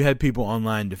you had people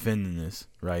online defending this,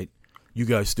 right? You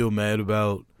guys still mad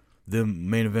about them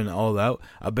main event All Out?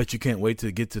 I bet you can't wait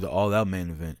to get to the All Out main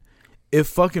event. If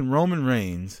fucking Roman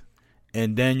Reigns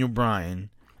and Daniel Bryan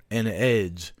and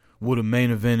Edge would have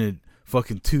main evented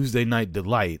fucking Tuesday Night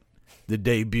Delight, the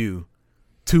debut,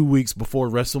 2 weeks before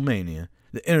WrestleMania,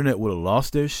 the internet would have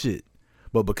lost their shit.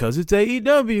 But because it's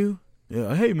AEW,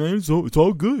 yeah, hey man, it's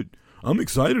all good. I'm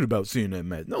excited about seeing that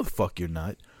match. No, the fuck you're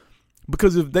not.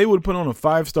 Because if they would have put on a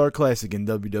 5-star classic in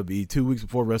WWE 2 weeks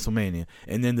before WrestleMania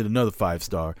and then did another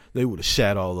 5-star, they would have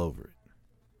shat all over it.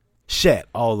 Shat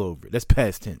all over it. That's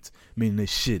past tense, meaning they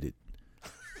shitted.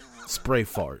 Spray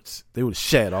farts. They would have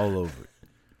shat all over it.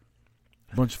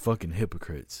 Bunch of fucking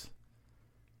hypocrites.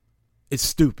 It's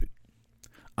stupid.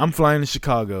 I'm flying to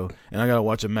Chicago, and I gotta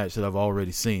watch a match that I've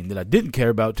already seen that I didn't care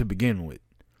about to begin with.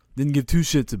 Didn't give two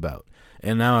shits about.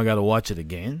 And now I gotta watch it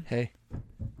again? Hey,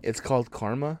 it's called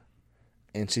karma,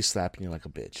 and she's slapping you like a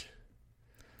bitch.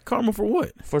 Karma for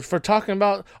what? For talking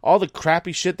about all the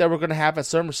crappy shit that we're gonna have at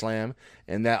SummerSlam,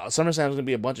 and that SummerSlam is gonna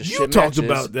be a bunch of shit matches. You talked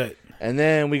about that. And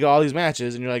then we got all these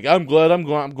matches, and you're like, I'm glad I'm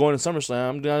going to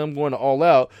SummerSlam. I'm going to All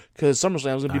Out because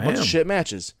SummerSlam is going to be a bunch of shit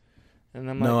matches. And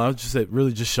I'm no, I was just saying,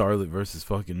 really just Charlotte versus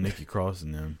fucking Nikki Cross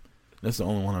and them. That's the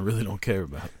only one I really don't care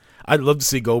about. I'd love to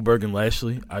see Goldberg and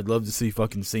Lashley. I'd love to see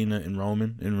fucking Cena and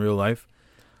Roman in real life.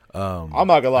 I'm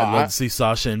not gonna lie. I'd love to see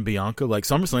Sasha and Bianca. Like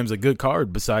SummerSlam's a good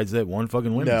card besides that one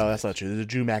fucking women's. No, that's not true. There's a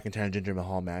Drew McIntyre and Jinder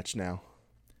Mahal match now.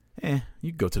 You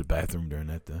can go to the bathroom during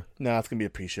that though. No, it's gonna be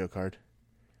a pre-show card.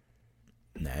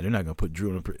 Nah, they're not gonna put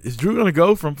Drew on Is Drew gonna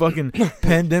go from fucking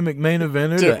pandemic main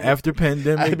eventer to after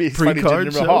pandemic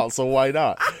pre-card show? Mahal, so why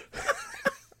not?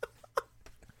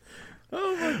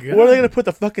 Oh my god! What are they gonna put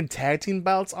the fucking tag team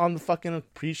belts on the fucking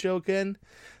pre-show again?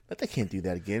 But they can't do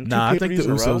that again. Nah, I think the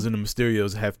Usos and the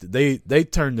Mysterios have to. They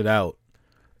turned it out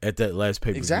at that last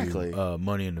pay-per-view. Exactly.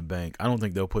 Money in the Bank. I don't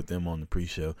think they'll put them on the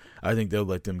pre-show. I think they'll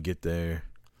let them get their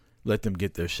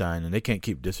shine, and they can't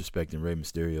keep disrespecting Rey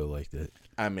Mysterio like that.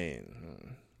 I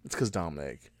mean, it's because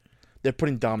Dominic. They're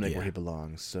putting Dominic where he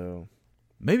belongs. So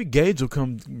maybe Gage will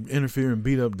come interfere and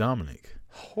beat up Dominic.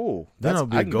 Oh, then I'll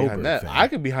be a Goldberg fan. I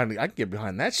can get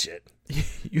behind that shit.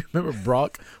 You remember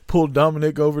Brock pulled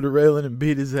Dominic over the railing and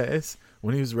beat his ass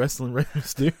when he was wrestling Rey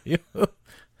Mysterio?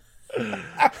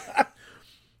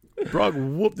 Brock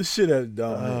whooped the shit out of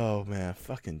Dominic. Oh man,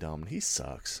 fucking Dominic, he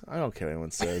sucks. I don't care what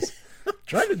anyone says. I'm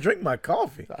trying to drink my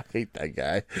coffee. I hate that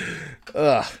guy.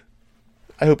 Ugh.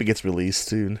 I hope he gets released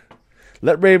soon.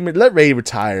 Let Ray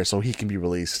retire so he can be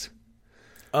released.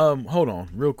 Hold on,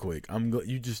 real quick.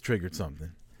 You just triggered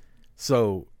something.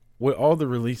 So, with all the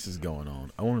releases going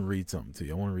on, I want to read something to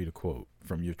you. I want to read a quote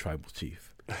from your tribal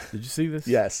chief. Did you see this?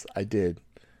 Yes, I did.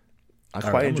 I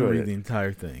quite enjoyed it. I'm going to read the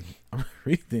entire thing. I'm going to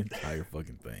read the entire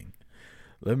fucking thing.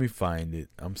 Let me find it.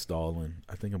 I'm stalling.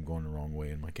 I think I'm going the wrong way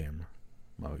in my camera.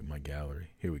 My gallery.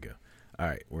 Here we go. All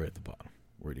right, we're at the bottom.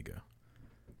 Where'd it go?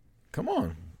 Come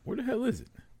on. Where the hell is it?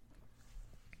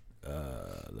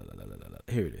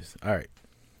 Here it is. All right.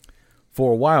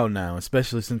 For a while now,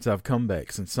 especially since I've come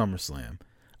back since SummerSlam,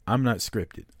 I'm not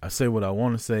scripted. I say what I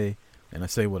want to say, and I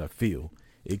say what I feel.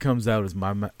 It comes out of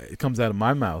my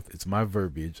mouth. It's my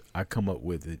verbiage. I come up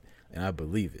with it, and I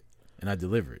believe it, and I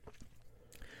deliver it.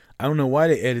 I don't know why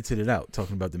they edited it out,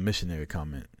 talking about the missionary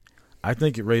comment. I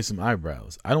think it raised some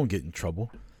eyebrows. I don't get in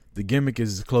trouble. The gimmick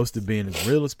is as close to being as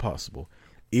real as possible.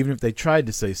 Even if they tried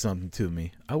to say something to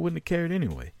me, I wouldn't have cared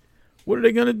anyway. What are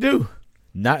they going to do?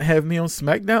 Not have me on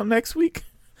SmackDown next week?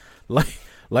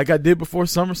 Like I did before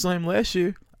SummerSlam last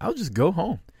year? I'll just go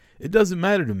home. It doesn't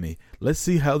matter to me. Let's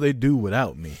see how they do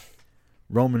without me.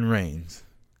 Roman Reigns.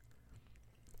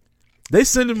 They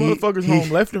sending motherfuckers home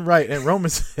left and right, and Roman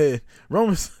said,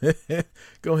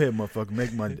 go ahead, motherfucker,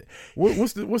 make my day.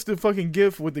 What's the fucking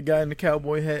gif with the guy in the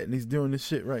cowboy hat and he's doing this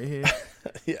shit right here?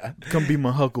 Yeah. Come be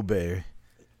my Huckleberry.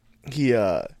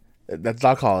 That's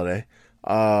Doc Holliday.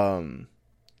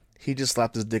 He just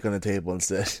slapped his dick on the table and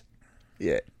said,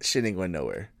 yeah, shit ain't going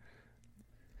nowhere.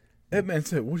 That man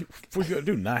said, what you gonna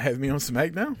do, not have me on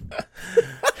SmackDown?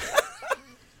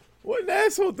 What an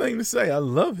asshole thing to say. I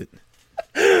love it.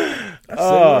 I said what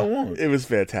I want. It was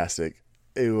fantastic.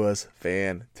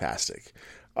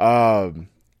 Not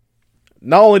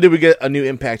only did we get a new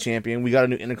Impact champion, we got a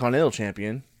new Intercontinental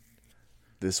champion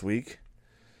this week.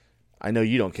 I know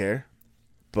you don't care,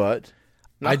 but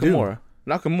Nakamura.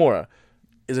 Nakamura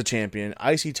is a champion,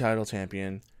 IC title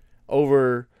champion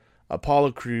over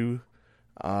Apollo Crews.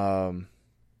 I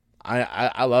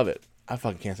love it. I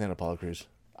fucking can't stand Apollo Crews.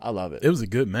 I love it. It was a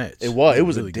good match. It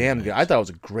was really a damn good. I thought it was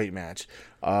a great match.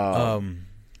 I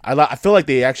feel like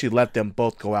they actually let them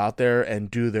both go out there and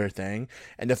do their thing,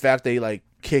 and the fact they like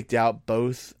kicked out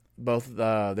both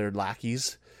their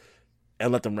lackeys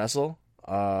and let them wrestle.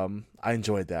 I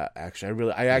enjoyed that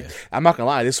actually. I'm not gonna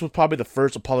lie. This was probably the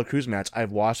first Apollo Crews match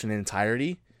I've watched in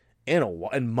entirety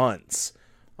in months.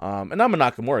 And I'm a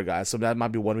Nakamura guy, so that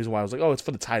might be one reason why I was like, oh, it's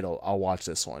for the title. I'll watch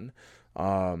this one.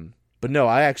 But no,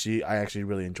 I actually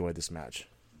really enjoyed this match.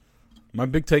 My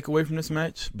big takeaway from this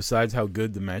match, besides how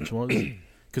good the match was,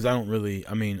 because I don't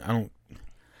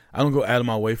go out of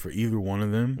my way for either one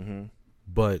of them,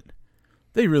 but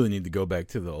they really need to go back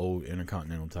to the old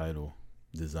Intercontinental title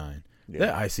design. Yeah.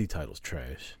 That IC title's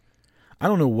trash. I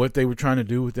don't know what they were trying to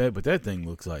do with that, but that thing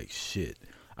looks like shit.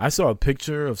 I saw a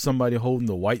picture of somebody holding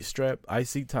the white strap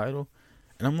IC title,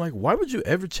 and I'm like, why would you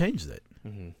ever change that?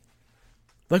 Mm-hmm.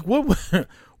 Like, what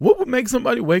would make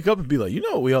somebody wake up and be like, you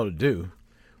know what we ought to do?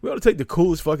 We ought to take the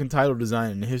coolest fucking title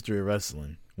design in the history of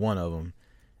wrestling, one of them,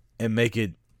 and make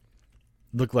it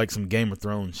look like some Game of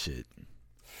Thrones shit.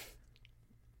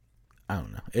 I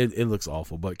don't know. It looks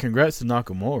awful, but congrats to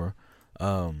Nakamura.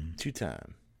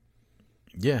 2-time.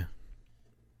 Yeah.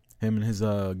 Him and his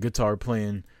guitar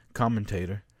playing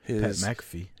commentator, Pat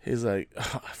McAfee. He's like,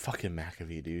 fucking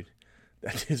McAfee, dude.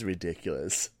 That is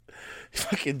ridiculous.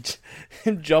 Fucking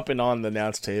him jumping on the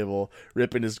announce table,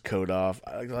 ripping his coat off.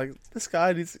 Like this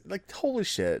guy, he's like, holy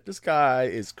shit, this guy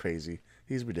is crazy.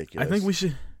 He's ridiculous. I think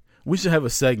we should have a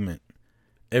segment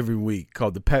every week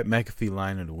called the Pat McAfee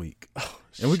line of the week,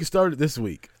 and we can start it this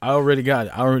week. I already got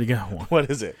one.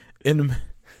 What is it? In the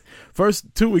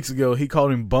first 2 weeks ago, he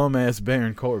called him bum ass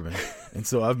Baron Corbin, and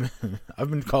so I've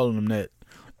been calling him that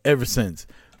ever since.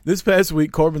 This past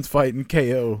week, Corbin's fighting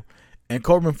KO. And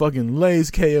Corbin fucking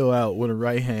lays KO out with a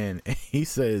right hand. And he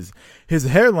says his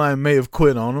hairline may have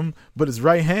quit on him, but his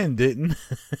right hand didn't.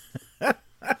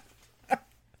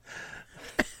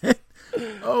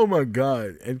 Oh, my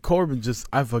God. And Corbin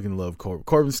I fucking love Corbin.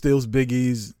 Corbin steals Big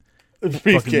E's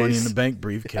fucking Money in the Bank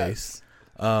briefcase.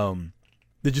 Yes.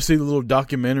 Did you see the little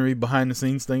documentary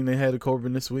behind-the-scenes thing they had of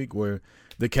Corbin this week where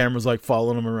the camera's like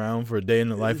following him around for a day in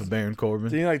the life of Baron Corbin?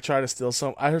 Did he like try to steal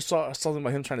some? I saw something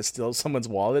about him trying to steal someone's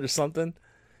wallet or something.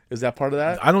 Is that part of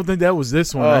that? I don't think that was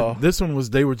this one. Oh. This one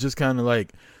was they were just kind of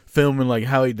like filming like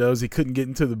how he does. He couldn't get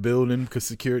into the building because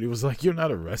security was like, "You're not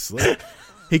a wrestler."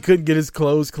 He couldn't get his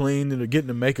clothes cleaned and get in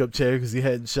the makeup chair because he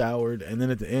hadn't showered. And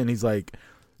then at the end, he's like,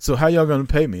 "So how y'all gonna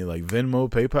pay me? Like Venmo,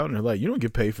 PayPal?" And they're like, "You don't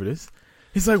get paid for this."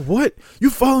 He's like, "What?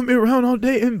 You following me around all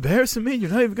day, embarrassing me?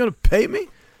 You're not even gonna pay me?"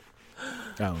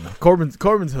 I don't know.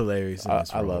 Corbin's hilarious. In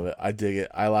this I role. love it. I dig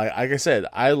it. Like I said,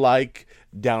 I like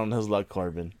Down on His Luck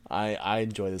Corbin. I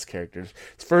enjoy this character. It's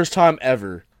the first time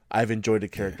ever I've enjoyed a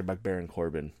character by Baron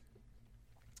Corbin.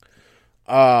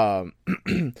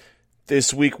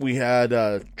 This week we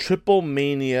had Triple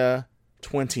Mania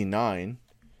 29.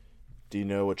 Do you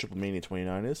know what Triple Mania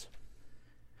 29 is?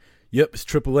 Yep, it's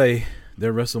AAA.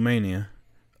 They're WrestleMania.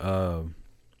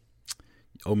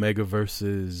 Omega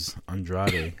versus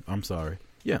Andrade. I'm sorry.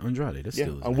 Yeah, Andrade. That's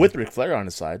still his name. With Ric Flair on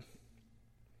his side.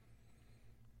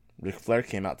 Ric Flair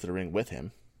came out to the ring with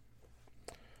him.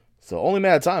 So only a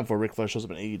matter of time before Ric Flair shows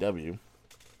up in AEW.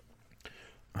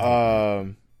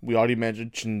 We already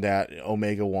mentioned that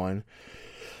Omega won.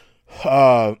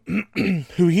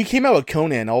 Who he came out with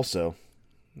Conan also.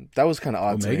 That was kind of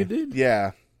odd. Omega did?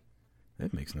 Yeah.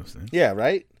 That makes no sense. Yeah,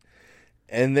 right?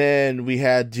 And then we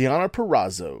had Deonna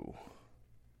Purrazzo.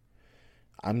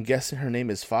 I'm guessing her name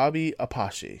is Fabi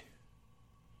Apache.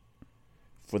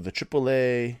 For the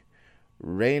AAA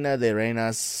Reina de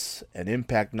Reinas and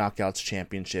Impact Knockouts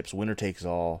Championships, winner takes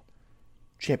all,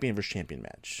 champion versus champion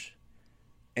match.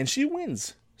 And she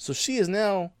wins. So she is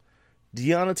now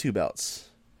Deonna 2 belts.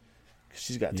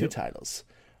 She's got 2 titles.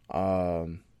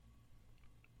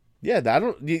 Yeah, I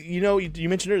don't. You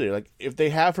mentioned earlier, like if they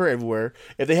have her everywhere,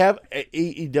 if they have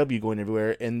AEW going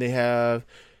everywhere, and they have,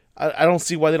 I don't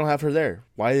see why they don't have her there.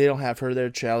 Why they don't have her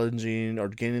there challenging or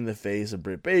getting in the face of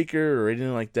Britt Baker or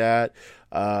anything like that.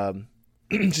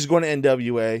 She's going to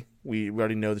NWA. We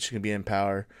already know that she's gonna be in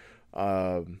Power.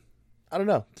 I don't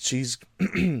know. She's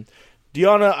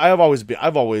Deonna. I've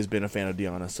always been a fan of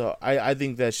Deonna, so I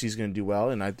think that she's gonna do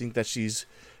well, and I think that she's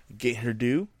getting her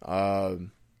due.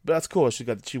 But that's cool. She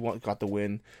got the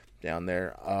win down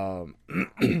there.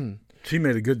 She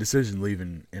made a good decision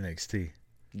leaving NXT.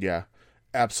 Yeah,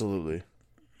 absolutely.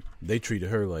 They treated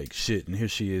her like shit, and here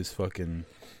she is fucking...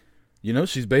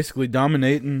 she's basically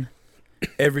dominating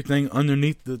everything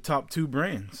underneath the top 2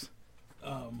 brands.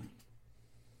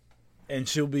 And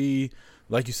she'll be,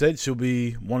 like you said, she'll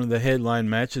be one of the headline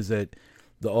matches at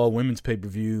the all-women's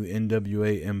pay-per-view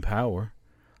NWA Empower,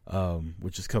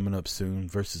 which is coming up soon,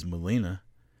 versus Melina.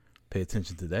 Pay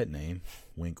attention to that name.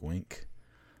 Wink, wink.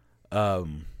 So,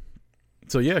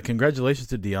 yeah, congratulations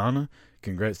to Deonna.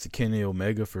 Congrats to Kenny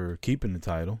Omega for keeping the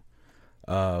title.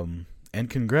 And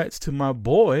congrats to my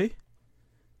boy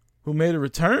who made a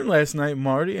return last night,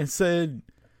 Marty, and said,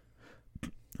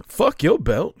 fuck your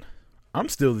belt. I'm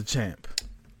still the champ.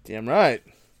 Damn right.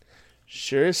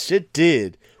 Sure as shit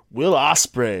did. Will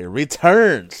Ospreay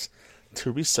returns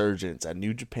to Resurgence at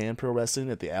New Japan Pro Wrestling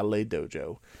at the Adelaide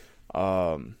Dojo.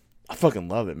 I fucking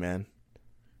love it, man.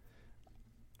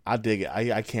 I dig it.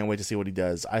 I can't wait to see what he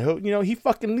does. I hope, he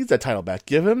fucking needs that title back.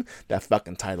 Give him that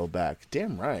fucking title back.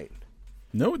 Damn right.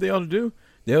 Know what they ought to do?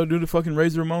 They ought to do the fucking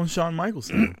Razor Ramon Shawn Michaels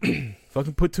thing.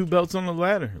 Fucking put 2 belts on the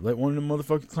ladder. Let one of them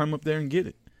motherfuckers climb up there and get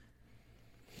it.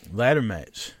 Ladder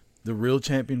match. The real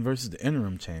champion versus the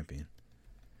interim champion.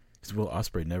 Because Will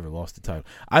Ospreay never lost the title.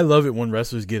 I love it when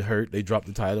wrestlers get hurt. They drop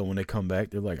the title. When they come back,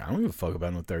 they're like, I don't give a fuck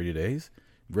about no 30 days.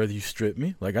 Whether you strip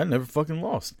me, like I never fucking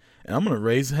lost. And I'm going to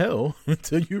raise hell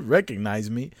until you recognize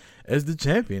me as the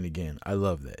champion again. I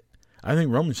love that. I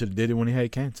think Roman should have did it when he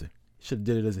had cancer. He should have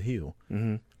did it as a heel.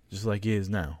 Mm-hmm. Just like he is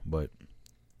now. But,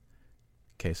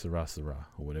 que sera, sera,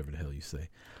 or whatever the hell you say.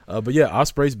 But yeah,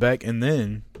 Ospreay's back. And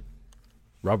then,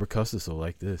 Robert Custis will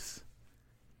like this.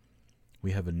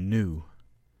 We have a New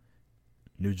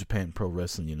Japan Pro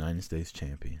Wrestling United States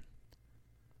champion.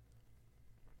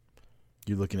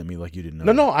 You're looking at me like you didn't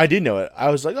know. No, I did know it. I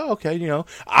was like, oh, okay,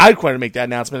 I wanted to make that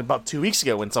announcement about 2 weeks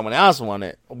ago when someone else won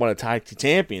a tag team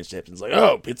championship. And it's like,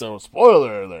 oh, pizza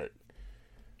spoiler alert.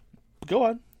 Go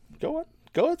on,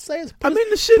 say it. I mean,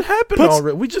 the shit happened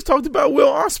already. We just talked about Will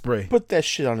Ospreay. Put that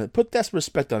shit on it. Put that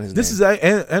respect on his name. This is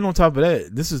and on top of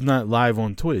that, this is not live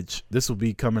on Twitch. This will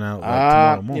be coming out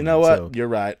tomorrow morning. You know what? So. You're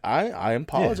right. I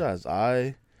apologize. Yeah.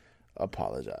 I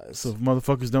apologize. So if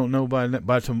motherfuckers don't know by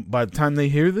the time they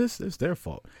hear this, it's their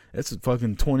fault. It's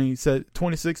fucking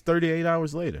 26, 38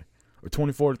 hours later, or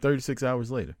 24 to 36 hours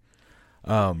later.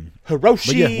 Hiroshi.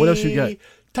 But yeah, what else you got?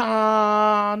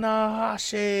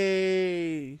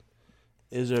 Tanahashi.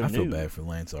 I feel bad for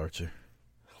Lance Archer.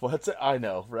 What's it? I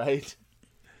know, right?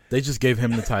 They just gave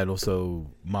him the title so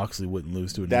Moxley wouldn't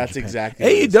lose to a New That's Japan.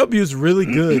 exactly. AEW is really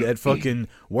good at fucking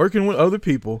working with other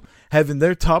people, having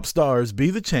their top stars be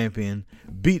the champion,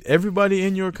 beat everybody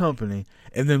in your company,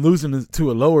 and then losing to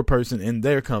a lower person in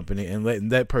their company and letting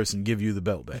that person give you the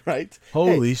belt back. Right?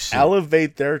 Holy shit.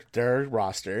 Elevate their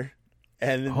roster,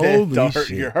 and then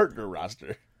you're hurting their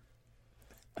roster.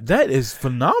 That is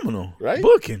phenomenal. Right?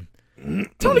 Booking.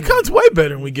 Tony Khan's way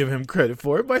better than we give him credit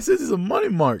for. Everybody says he's a money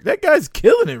mark. That guy's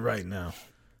killing it right now.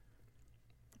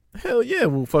 Hell yeah,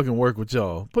 we'll fucking work with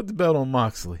y'all. Put the belt on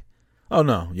Moxley. Oh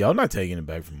no, y'all not taking it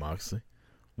back from Moxley.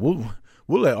 We'll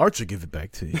let Archer give it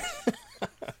back to you.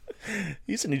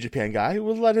 He's a New Japan guy.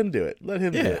 We'll let him do it. Let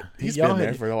him do it. He's been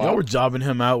there for a while. Y'all were jobbing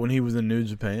him out when he was in New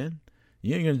Japan.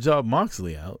 You ain't gonna job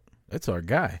Moxley out. That's our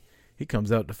guy. He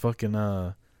comes out to fucking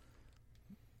Wild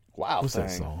what's Thing.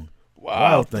 that song?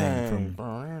 Wild Thing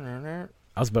Thing.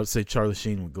 I was about to say Charlie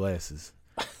Sheen with glasses.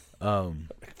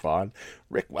 Rick Vaughn.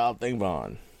 Rick Wild Thing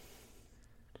Vaughn.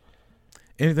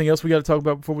 Anything else we got to talk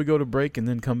about before we go to break and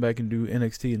then come back and do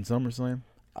NXT and SummerSlam?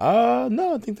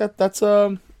 No, I think that's that's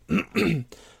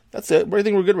it. I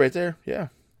think we're good right there. Yeah.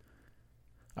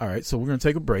 All right, so we're going to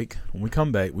take a break. When we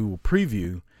come back, we will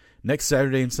preview next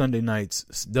Saturday and Sunday nights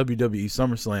WWE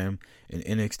SummerSlam and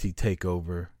NXT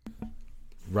TakeOver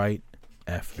right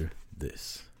after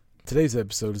this. Today's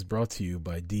episode is brought to you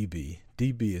by DB.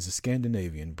 DB is a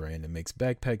Scandinavian brand that makes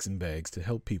backpacks and bags to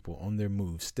help people on their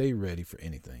move stay ready for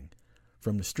anything.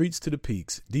 From the streets to the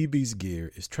peaks, DB's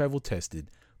gear is travel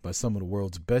tested by some of the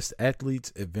world's best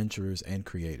athletes, adventurers, and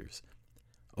creators.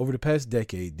 Over the past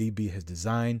decade, DB has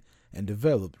designed and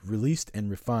developed, released,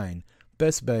 and refined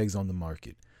best bags on the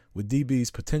market. With DB's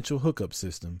potential hookup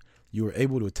system, you are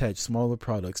able to attach smaller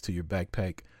products to your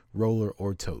backpack, roller,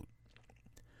 or tote.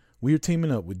 We are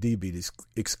teaming up with DB to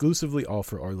exclusively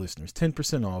offer our listeners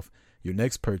 10% off your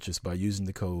next purchase by using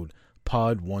the code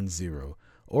POD10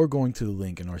 or going to the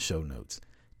link in our show notes.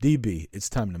 DB, it's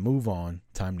time to move on,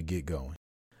 time to get going.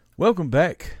 Welcome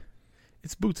back.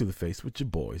 It's Boot to the Face with your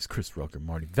boys, Chris Rucker,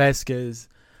 Marty Vasquez.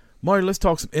 Marty, let's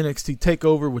talk some NXT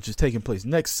TakeOver, which is taking place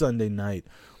next Sunday night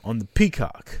on the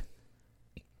Peacock.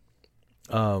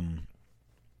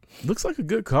 Looks like a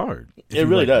good card. It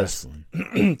really does.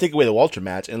 Take away the Walter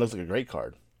match, and it looks like a great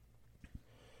card.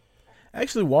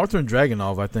 Actually, Walter and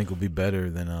Dragunov, I think, will be better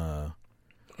than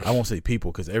I won't say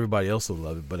people because everybody else will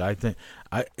love it, but I think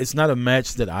it's not a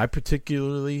match that I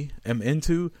particularly am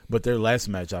into, but their last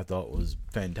match I thought was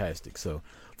fantastic. So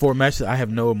for a match that I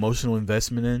have no emotional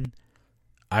investment in,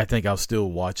 I think I'll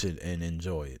still watch it and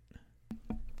enjoy it.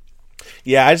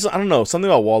 Yeah, I don't know.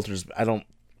 Something about Walter's, it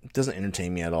doesn't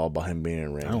entertain me at all about him being in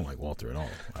a ring. I don't like Walter at all.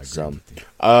 I agree with you.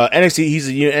 NXT, he's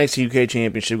a NXT UK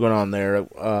championship going on there.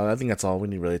 I think that's all we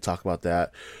need to really talk about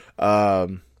that.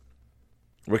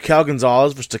 Raquel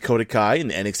Gonzalez versus Dakota Kai in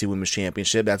the NXT Women's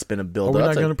Championship. That's been a build-up. Are we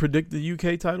not going to predict the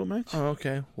UK title match? Oh,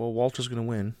 okay. Well, Walter's going to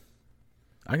win.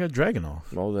 I got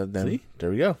Dragunov. Well, then See?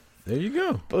 There we go. There you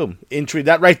go. Boom. Intrigue.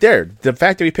 That right there. The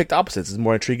fact that we picked opposites is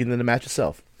more intriguing than the match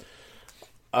itself.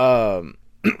 Raquel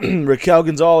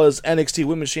Gonzalez, NXT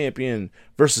Women's Champion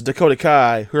versus Dakota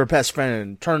Kai, her best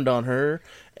friend turned on her.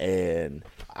 And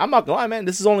I'm not going to lie, man.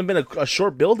 This has only been a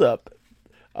short build-up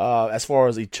as far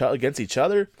as against each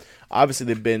other. Obviously,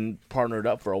 they've been partnered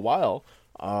up for a while.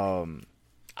 I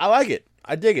like it.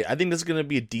 I dig it. I think this is going to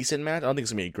be a decent match. I don't think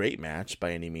it's going to be a great match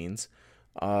by any means.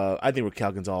 I think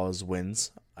Raquel Gonzalez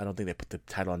wins. I don't think they put the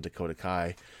title on Dakota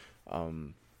Kai.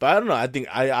 But I don't know. I think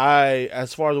I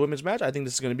as far as the women's match, I think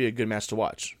this is going to be a good match to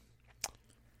watch.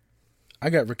 I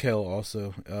got Raquel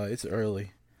also. It's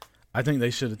early. I think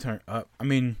they should have turned up. I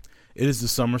mean, it is the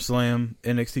SummerSlam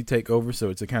NXT TakeOver, so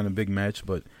it's a kind of big match,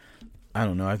 but I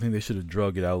don't know. I think they should have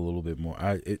drug it out a little bit more.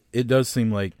 It does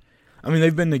seem like, I mean,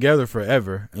 they've been together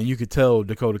forever, and you could tell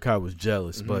Dakota Kai was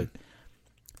jealous, but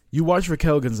you watch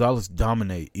Raquel Gonzalez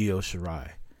dominate Io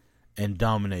Shirai and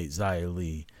dominate Xia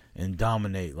Li and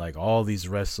dominate like all these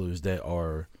wrestlers that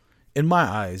are, in my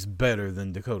eyes, better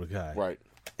than Dakota Kai. Right.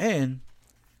 And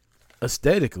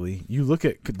aesthetically, you look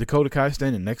at Dakota Kai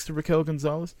standing next to Raquel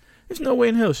Gonzalez, there's no way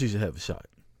in hell she should have a shot.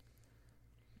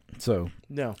 So,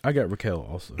 no. I got Raquel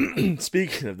also.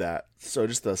 Speaking of that, so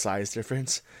just the size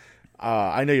difference.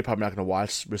 I know you're probably not going to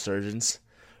watch Resurgence,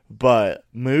 but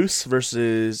Moose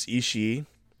versus Ishii.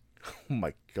 Oh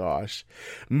my gosh.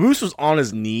 Moose was on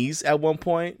his knees at one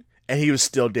point, and he was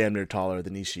still damn near taller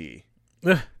than Ishii.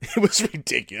 It was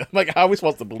ridiculous. I'm like, how are we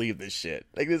supposed to believe this shit?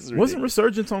 Like, this is ridiculous. Wasn't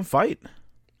Resurgence on Fight?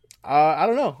 I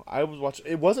don't know. I was watching.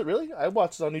 It wasn't really. I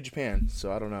watched it on New Japan,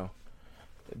 so I don't know.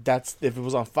 That's if it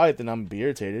was on Fight, then I'm be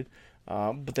irritated.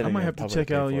 But then I might have to check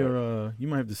out your. You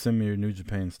might have to send me your New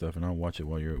Japan stuff, and I'll watch it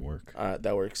while you're at work.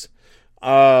 That works.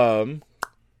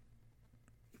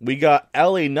 We got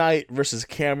LA Knight versus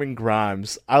Cameron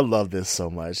Grimes. I love this so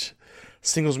much.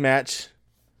 Singles match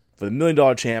for the $1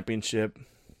 Million Championship.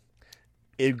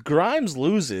 If Grimes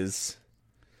loses,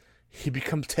 he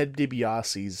becomes Ted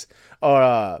DiBiase's.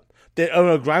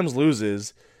 Grimes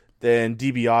loses, then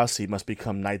DiBiase must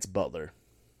become Knight's butler.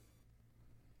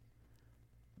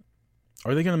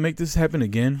 Are they going to make this happen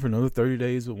again for another 30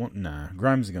 days? Nah,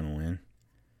 Grimes is going to win.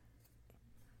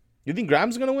 You think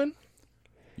Grimes is going to win?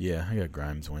 Yeah, I got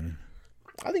Grimes winning.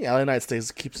 I think LA Knight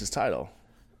keeps his title.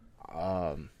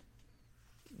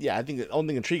 Yeah, I think the only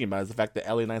thing intriguing about it is the fact that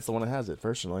LA Knight's the one that has it,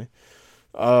 personally.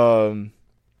 Kyle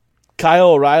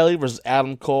O'Reilly versus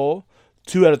Adam Cole.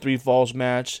 2 out of 3 falls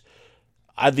match.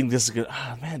 I think this is good.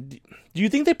 Oh, man, do you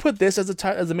think they put this as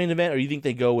a main event, or do you think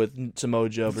they go with Samoa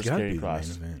Joe versus Karrion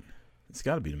Kross? It's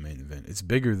got to be the main event. It's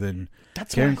bigger than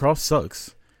Karrion Kross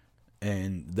sucks,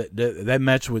 and that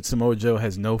match with Samoa Joe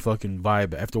has no fucking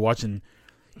vibe. After watching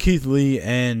Keith Lee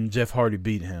and Jeff Hardy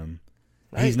beat him,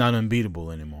 right. He's not unbeatable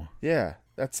anymore. Yeah,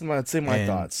 that's my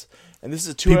thoughts. And this is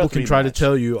a 2 people can try to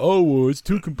tell you, oh, well, it's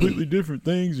 2 completely different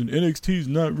things, and NXT's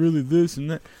not really this and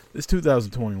that. It's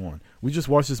 2021. We just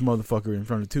watched this motherfucker in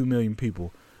front of 2 million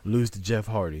people lose to Jeff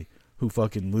Hardy, who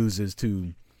fucking loses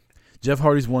to... Jeff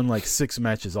Hardy's won like 6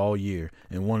 matches all year,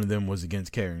 and one of them was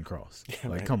against Karrion Kross. Yeah,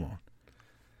 like, right. Come on.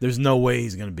 There's no way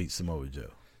he's going to beat Samoa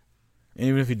Joe. And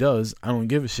even if he does, I don't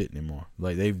give a shit anymore.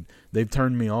 Like, they've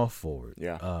turned me off for it.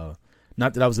 Yeah.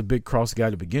 Not that I was a big Cross guy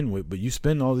to begin with, but you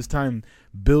spend all this time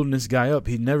building this guy up.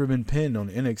 He'd never been pinned on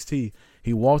NXT.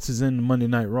 He waltzes into Monday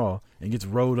Night Raw and gets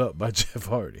rolled up by Jeff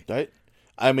Hardy. Right?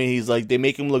 I mean, he's like, they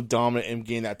make him look dominant and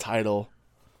gain that title.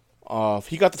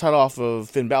 He got the title off of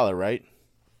Finn Balor, right?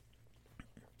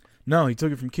 No, he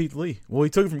took it from Keith Lee. Well, he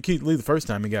took it from Keith Lee the first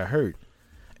time he got hurt.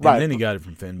 And then he got it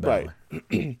from Finn Balor.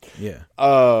 Right. Yeah.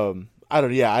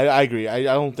 I agree.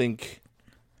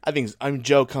 I think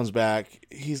Joe comes back.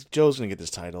 Joe's gonna get this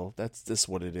title. That's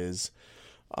what it is.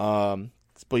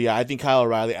 But yeah, I think Kyle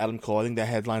O'Reilly, Adam Cole. I think that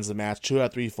headlines the match. 2 out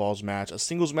of 3 falls match. A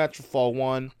singles match for fall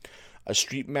 1, a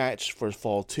street match for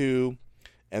fall 2,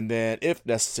 and then if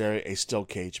necessary, a steel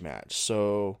cage match.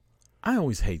 So I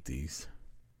always hate these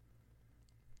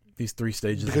 3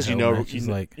 stages because you're never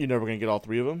gonna get all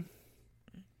 3 of them.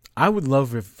 I would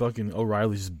love if fucking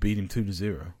O'Reilly just beat him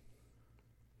 2-0.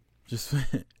 Just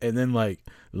and then like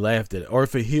laughed at it, or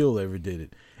if a heel ever did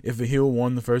it. If a heel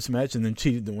won the first match and then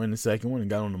cheated to win the second one and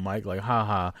got on the mic like, ha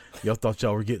ha, y'all thought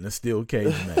y'all were getting a steel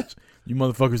cage match. You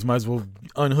motherfuckers might as well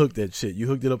unhook that shit. You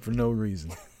hooked it up for no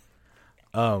reason.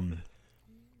 You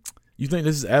think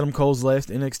this is Adam Cole's last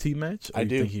NXT match? Or I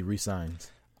do. You think he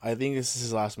resigns? I think this is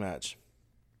his last match.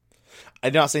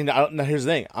 I'm not saying that. Now here's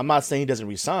the thing. I'm not saying he doesn't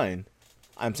resign.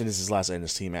 I'm saying this is his last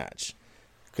NXT match.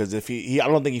 Because if I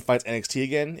don't think he fights NXT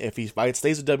again. If he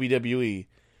stays with WWE,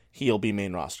 he'll be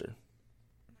main roster.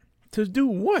 To do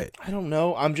what? I don't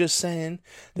know. I'm just saying.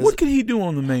 What could he do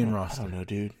on the main roster? I don't know,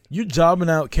 dude. You're jobbing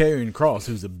out Karrion Kross,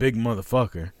 who's a big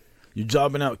motherfucker. You're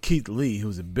jobbing out Keith Lee,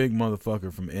 who's a big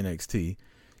motherfucker from NXT.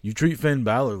 You treat Finn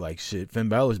Balor like shit. Finn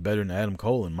Balor's better than Adam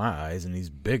Cole in my eyes, and he's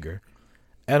bigger.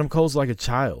 Adam Cole's like a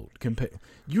child.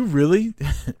 You really?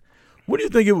 What do you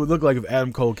think it would look like if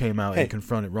Adam Cole came out and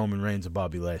confronted Roman Reigns and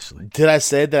Bobby Lashley? Did I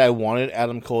say that I wanted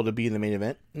Adam Cole to be in the main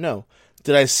event? No.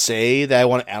 Did I say that I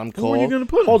wanted Adam Cole? Where are you going to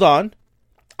put him? Hold on.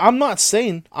 I'm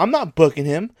not booking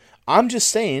him. I'm just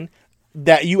saying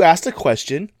that you asked a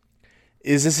question,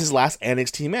 is this his last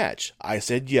NXT match? I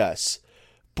said yes.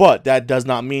 But that does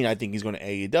not mean I think he's going to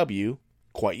AEW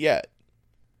quite yet.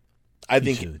 I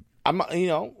think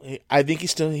I think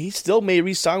he still may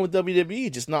re-sign with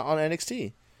WWE, just not on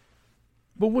NXT.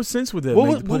 But what sense would that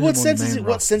make? What sense is it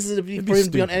for him to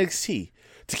be on NXT?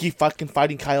 To keep fucking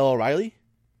fighting Kyle O'Reilly?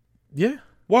 Yeah.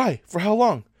 Why? For how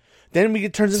long? Then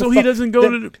it turns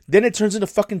into Then it turns into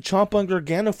fucking Ciampa and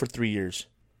Gargano for 3 years.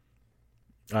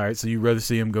 All right, so you'd rather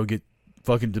see him go get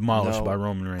fucking demolished by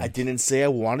Roman Reigns? I didn't say I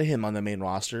wanted him on the main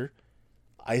roster.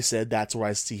 I said that's where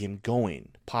I see him going,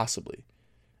 possibly.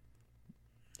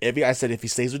 I said if he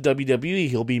stays with WWE,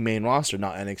 he'll be main roster,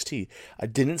 not NXT. I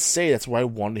didn't say that's where I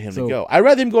wanted him to go. I'd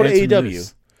rather him go to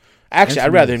AEW. Actually,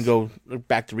 I'd rather him go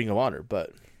back to Ring of Honor,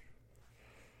 but...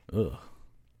 Ugh.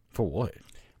 For what?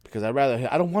 Because I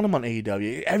don't want him on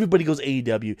AEW. Everybody goes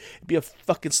AEW. It'd be a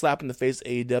fucking slap in the face to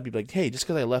AEW. Be like, hey, just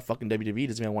because I left fucking WWE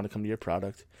doesn't mean I want to come to your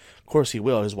product. Of course he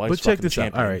will. His wife's fucking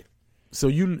champion. Out. All right. So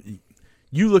you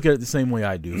look at it the same way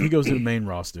I do. If he goes to the main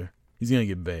roster, he's going to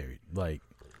get buried. Like,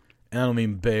 and I don't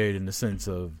mean buried in the sense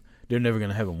of they're never going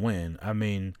to have him win. I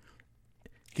mean,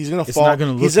 he's going to fall.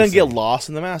 He's going to get lost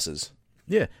in the masses.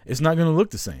 Yeah, it's not going to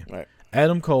look the same. Right.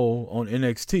 Adam Cole on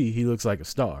NXT, he looks like a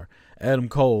star. Adam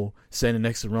Cole standing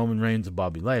next to Roman Reigns and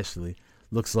Bobby Lashley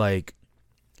looks like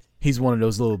he's one of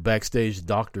those little backstage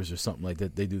doctors or something like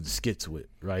that they do the skits with,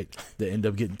 right? They end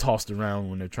up getting tossed around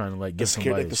when they're trying to like get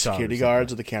somebody the security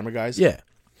guards or the camera guys. Yeah,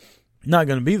 not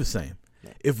going to be the same.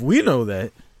 If we know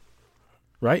that,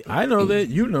 right? I know that,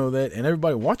 you know that, and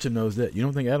everybody watching knows that. You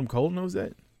don't think Adam Cole knows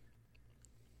that?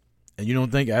 And you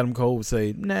don't think Adam Cole would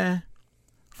say, nah,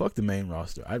 fuck the main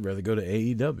roster. I'd rather go to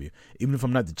AEW. Even if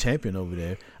I'm not the champion over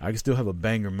there, I can still have a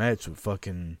banger match with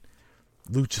fucking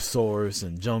Luchasaurus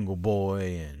and Jungle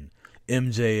Boy and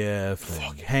MJF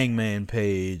and Hangman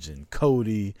Page and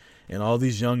Cody and all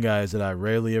these young guys that I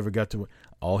rarely ever got to.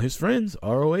 All his friends,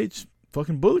 ROH,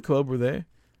 fucking Bullet Club were there.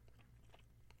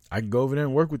 I could go over there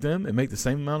and work with them and make the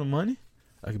same amount of money.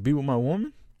 I could be with my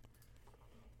woman.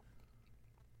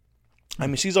 I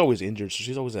mean, she's always injured, so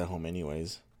she's always at home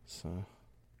anyways. So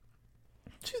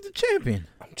she's the champion.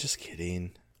 I'm just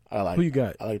kidding. Who you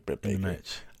got? I like Britt Baker. In the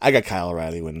match? I got Kyle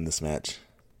O'Reilly winning this match.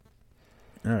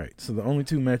 All right. So the only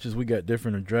two matches we got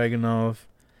different are Dragunov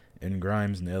and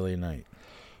Grimes and LA Knight.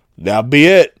 That'll be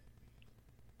it.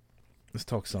 Let's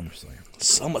talk SummerSlam.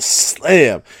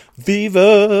 SummerSlam.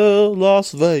 Viva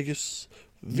Las Vegas.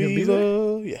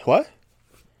 Viva. Yeah. What?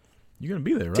 You're going to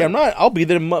be there, right? Damn right. I'll be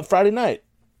there Friday night.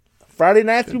 Friday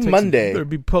night through Monday. You better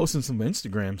be posting some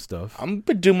Instagram stuff. I'm going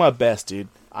to do my best, dude.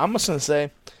 I'm just going to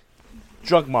say,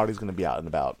 Drunk Marty's going to be out and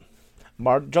about.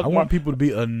 I want people to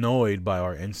be annoyed by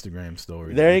our Instagram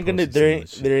stories. There ain't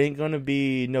gonna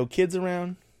be no kids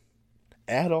around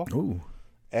at all. Ooh.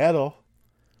 At all.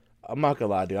 I'm not gonna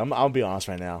lie, dude. I'll be honest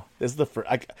right now. This is the first.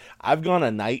 I've gone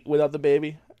a night without the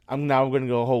baby. I'm now gonna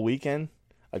go a whole weekend,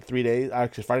 like 3 days.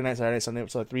 Actually, Friday night, Saturday, Sunday.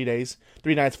 So like 3 days,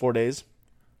 3 nights, 4 days.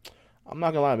 I'm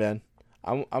not gonna lie, man.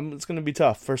 It's gonna be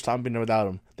tough. First time being there without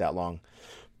him that long,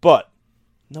 but.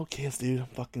 No kids, dude. I'm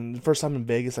fucking first time in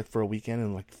Vegas like for a weekend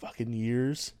in like fucking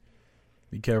years.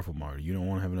 Be careful, Marty. You don't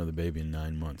want to have another baby in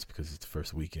 9 months because it's the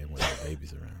first weekend without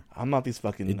babies around. I'm not these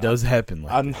fucking. It does happen.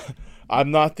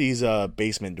 I'm not these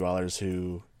basement dwellers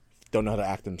who don't know how to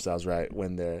act themselves right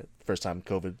when they're first time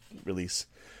COVID release.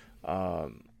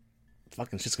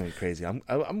 Fucking shit's gonna be crazy. I'm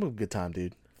a good time,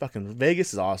 dude. Fucking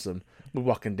Vegas is awesome. We're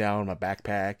walking down my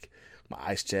backpack, my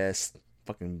ice chest,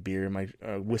 fucking beer, my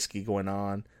whiskey going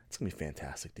on. It's going to be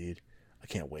fantastic, dude. I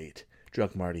can't wait.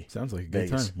 Drunk Marty. Sounds like a good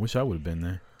time. Wish I would have been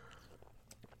there.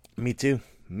 Me too.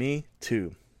 Maybe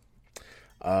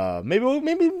I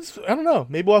don't know.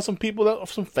 Maybe we'll have some people,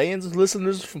 some fans,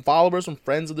 listeners, some followers, some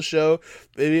friends of the show.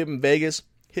 Maybe in Vegas.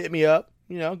 Hit me up.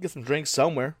 Get some drinks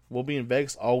somewhere. We'll be in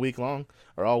Vegas all week long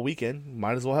or all weekend.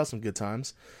 Might as well have some good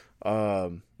times.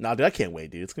 Dude, I can't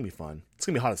wait, dude. It's going to be fun. It's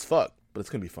going to be hot as fuck, but it's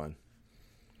going to be fun.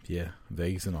 Yeah.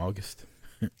 Vegas in August.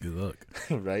 Good luck.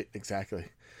 Right, exactly.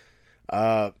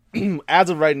 As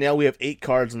of right now, we have 8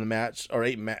 cards in the match, or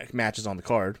 8 matches on the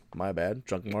card. My bad.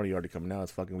 Drunk Marty already coming out.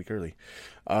 It's fucking week early.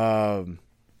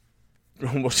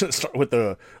 We'll start with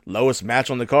the lowest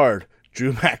match on the card: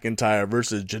 Drew McIntyre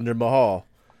versus Jinder Mahal.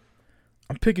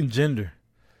 I'm picking Jinder.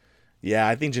 Yeah,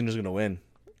 I think Jinder's gonna win.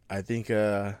 I think.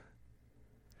 Don't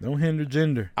hinder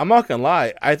Jinder. I'm not gonna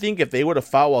lie. I think if they would have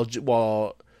fought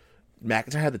while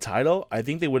McIntyre had the title, I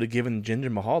think they would have given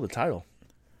Jinder Mahal the title.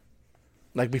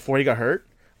 Like before he got hurt,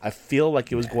 I feel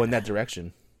like it was going that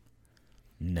direction.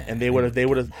 Nah, and they would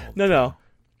have. No.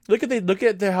 Look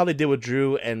at how they did with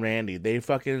Drew and Randy. They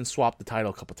fucking swapped the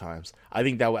title a couple times. I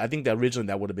think that originally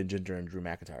that would have been Jinder and Drew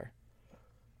McIntyre.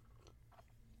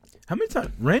 How many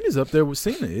times? Randy's up there with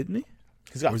Cena, isn't he?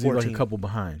 He's got 14. Or is he like a couple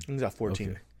behind? He's got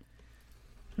 14.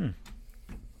 Okay.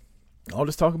 All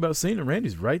this talk about Cena,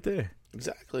 Randy's right there.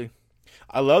 Exactly.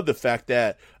 I love the fact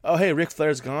that, oh, hey, Ric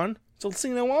Flair's gone. So,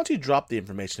 Cena, why don't you drop the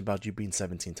information about you being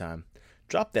 17-time?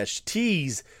 Drop that,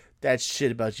 tease that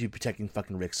shit about you protecting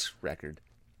fucking Rick's record.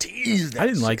 Tease that I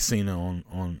didn't shit. like Cena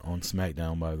on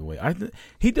SmackDown, by the way.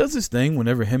 He does this thing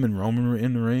whenever him and Roman were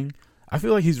in the ring. I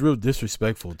feel like he's real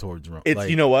disrespectful towards Roman.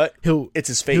 You know what? It's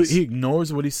his face. He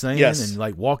ignores what he's saying Yes. and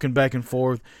like walking back and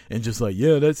forth and just like,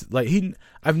 yeah, that's like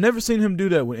I've never seen him do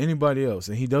that with anybody else,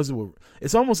 and he does it with.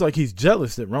 It's almost like he's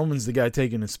jealous that Roman's the guy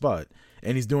taking his spot,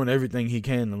 and he's doing everything he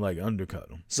can to like undercut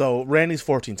him. So Randy's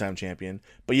 14-time champion,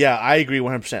 but yeah, I agree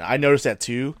 100%. I noticed that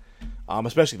too,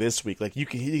 especially this week. Like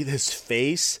his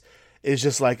face is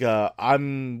just like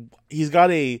he's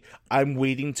got I'm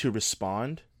waiting to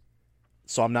respond.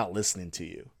 So I'm not listening to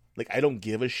you. Like, I don't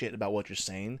give a shit about what you're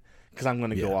saying because I'm going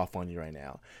to go off on you right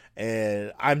now.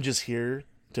 And I'm just here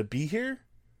to be here.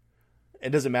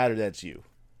 It doesn't matter that it's you.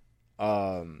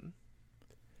 Yeah,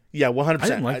 100%. I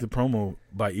didn't like the promo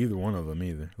by either one of them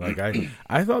either. Like,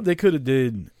 I thought they could have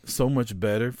did so much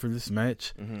better for this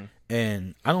match. Mm-hmm.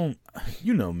 And I don't,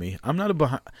 you know me, I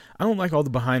don't like all the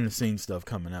behind the scenes stuff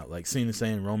coming out. Like Cena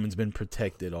saying Roman's been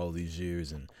protected all these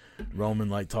years and Roman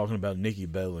like talking about Nikki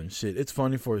Bella and shit. It's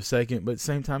funny for a second, but at the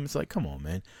same time, it's like, come on,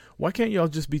 man. Why can't y'all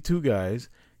just be two guys?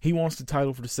 He wants the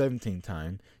title for the 17th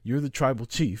time. You're the tribal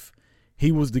chief.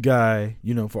 He was the guy,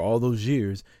 for all those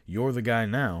years. You're the guy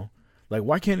now. Like,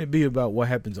 why can't it be about what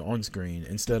happens on screen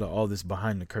instead of all this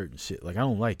behind the curtain shit? Like, I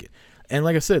don't like it. And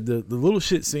like I said, the little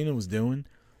shit Cena was doing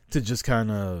to just kind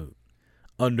of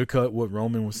undercut what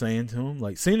Roman was saying to him.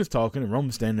 Like, Cena's talking and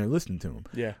Roman's standing there listening to him.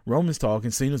 Yeah. Roman's talking,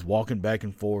 Cena's walking back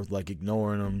and forth, like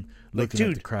ignoring him, looking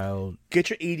at the crowd. Get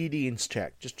your ADD in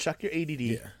check. Just check your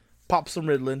ADD. Pop some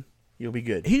Ritalin. You'll be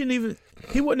good. He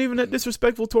wasn't even that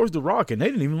disrespectful towards The Rock, and they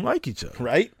didn't even like each other.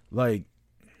 Right? Like,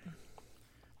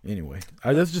 anyway,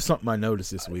 that's just something I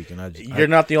noticed this week, and you're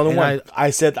not the only one. I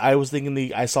saw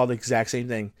the exact same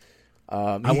thing.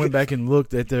 I went back and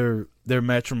looked at their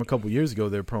match from a couple years ago,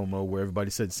 their promo where everybody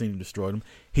said Cena destroyed him.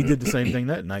 He did the same thing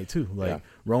that night too. Like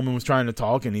Roman was trying to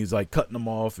talk, and he's like cutting him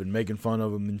off and making fun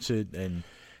of him and shit. And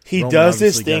he Roman does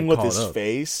this obviously thing got with his caught up.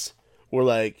 face, where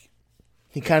like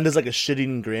he kind of does like a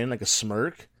shitting grin, like a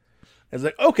smirk. It's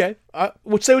like, okay,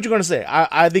 say what you're gonna say.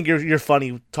 I think you're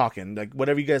funny talking. Like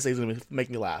whatever you guys say is gonna make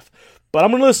me laugh. But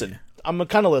I'm gonna listen. I'm gonna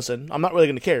kind of listen. I'm not really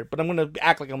gonna care, but I'm gonna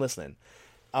act like I'm listening.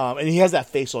 And he has that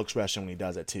facial expression when he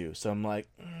does it too. So I'm like,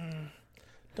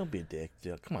 don't be a dick.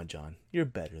 Come on, John. You're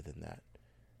better than that.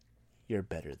 You're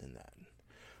better than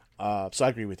that. So I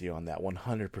agree with you on that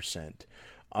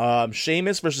 100%.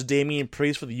 Sheamus versus Damian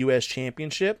Priest for the U.S.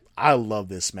 Championship. I love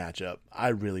this matchup. I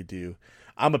really do.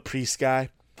 I'm a Priest guy.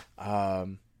 I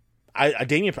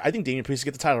think Damian Priest will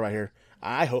get the title right here.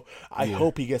 I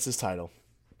hope he gets his title.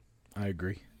 I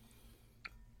agree.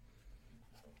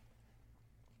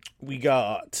 We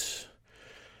got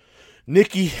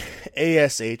Nikki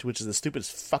ASH, which is the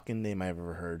stupidest fucking name I've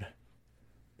ever heard,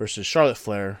 versus Charlotte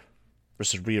Flair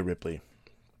versus Rhea Ripley.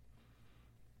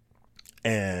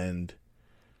 And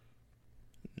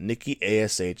Nikki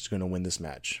ASH is going to win this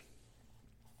match.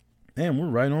 Man, we're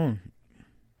right on.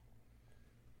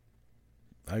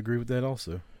 I agree with that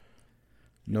also.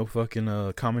 No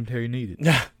fucking commentary needed.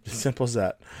 Yeah, as simple as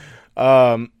that.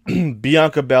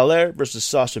 Bianca Belair versus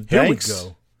Sasha Banks. Here we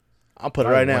go. I'll put it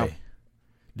right now.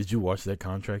 Did you watch that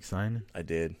contract signing? I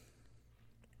did.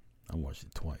 I watched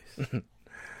it twice.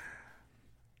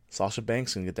 Sasha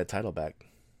Banks can get that title back.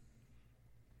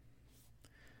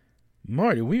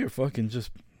 Marty, we are fucking just...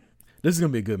 This is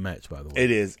going to be a good match, by the way. It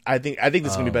is. I think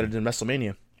this is going to be better than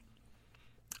WrestleMania.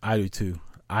 I do, too.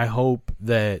 I hope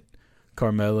that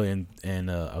Carmella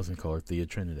and I was going to call her Thea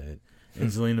Trinidad,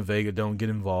 and Zelina Vega don't get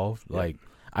involved. Yeah. Like,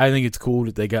 I think it's cool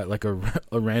that they got like a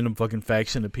random fucking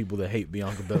faction of people that hate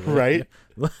Bianca Belair.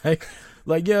 Right?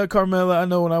 Like, yeah, Carmella, I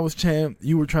know when I was champ,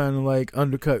 you were trying to like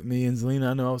undercut me, and Zelina,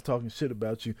 I know I was talking shit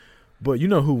about you. But you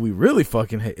know who we really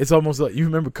fucking hate? It's almost like, you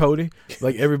remember Cody?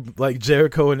 Like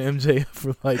Jericho and MJF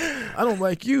were like, I don't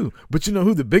like you. But you know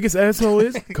who the biggest asshole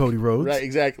is? Cody Rhodes. Right,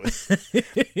 exactly.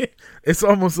 It's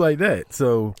almost like that.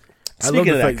 So Speaking I love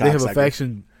the of fact they have a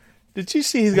faction. Did you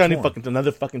see he's got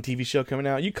another fucking TV show coming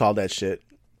out? You called that shit.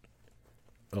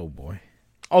 Oh, boy.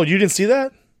 Oh, you didn't see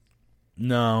that?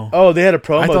 No. Oh, they had a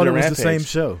promo. I thought it was Rampage. the same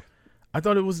show. I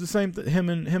thought it was the same. Him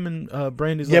and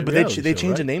Brandy's. Yeah, like but they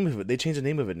changed the name of it. They changed the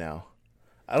name of it now.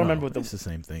 I don't remember what it's the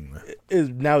same thing.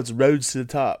 Now it's Roads to the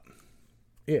Top.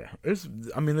 Yeah,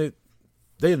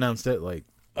 they announced that like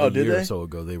a year or so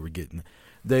ago. They were getting.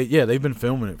 They've been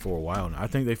filming it for a while now. I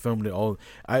think they filmed it all.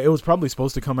 It was probably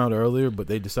supposed to come out earlier, but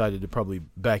they decided to probably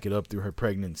back it up through her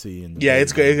pregnancy and. Yeah,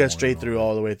 it got straight through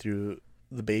all the way through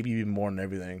the baby being born and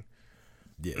everything.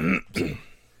 Yeah.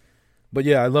 But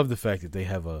yeah, I love the fact that they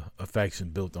have a faction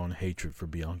built on hatred for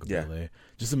Bianca Belair.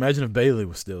 Just imagine if Bayley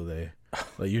was still there.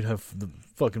 Like, you'd have the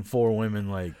fucking 4 women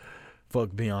like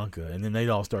fuck Bianca, and then they'd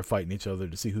all start fighting each other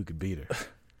to see who could beat her.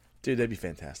 Dude, that'd be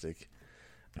fantastic.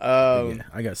 Yeah,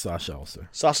 I got Sasha also.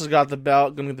 Sasha's got the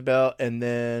belt, gonna get the belt, and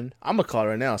then I'm gonna call it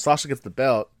right now. Sasha gets the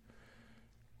belt,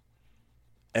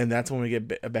 and that's when we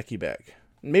get Becky back.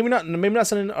 Maybe not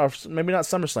Sunday, or maybe not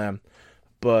SummerSlam.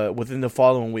 But within the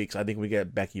following weeks, I think we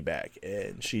get Becky back,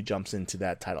 and she jumps into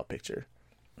that title picture.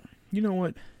 You know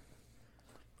what?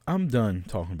 I'm done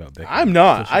talking about Becky. I'm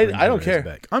not. I don't care.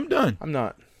 Back. I'm done. I'm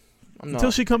not.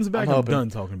 Until she comes back, I'm done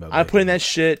talking about Becky. I'm putting that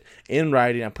shit in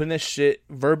writing. I'm putting that shit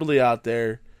verbally out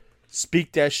there.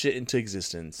 Speak that shit into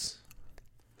existence.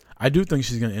 I do think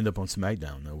she's going to end up on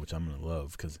SmackDown, though, which I'm going to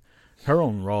love, because her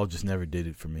on Raw just never did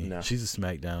it for me. No. She's a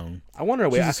SmackDown. I want her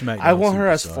away. I want her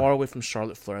as far away from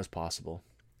Charlotte Flair as possible.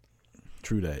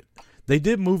 True that. They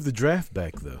did move the draft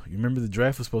back, though. You remember the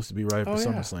draft was supposed to be right after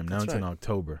SummerSlam. Now it's in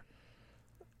October.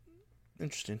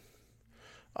 Interesting.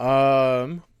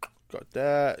 Got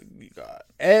that. We got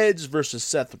Edge versus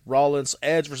Seth Rollins.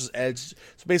 Edge versus Edge.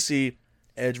 So basically,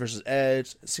 Edge versus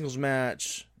Edge. Singles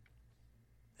match.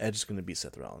 Edge is going to beat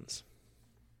Seth Rollins.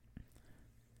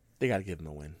 They got to give him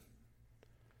a win.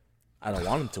 I don't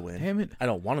want him to win. Damn it. I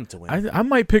don't want him to win. I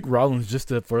might pick Rollins just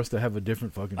for us to have a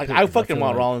different fucking Like pick, I 'cause fucking feel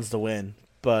want like- Rollins to win,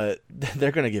 but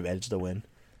they're gonna give Edge the win.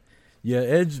 Yeah,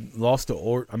 Edge lost to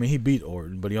Orton. I mean, he beat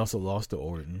Orton, but he also lost to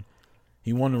Orton.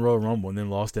 He won the Royal Rumble and then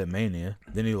lost at Mania.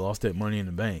 Then he lost at Money in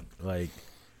the Bank. Like,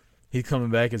 he's coming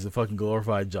back as a fucking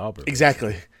glorified jobber.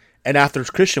 Exactly. And after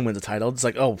Christian wins the title, it's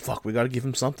like, oh fuck, we got to give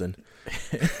him something.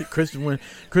 Christian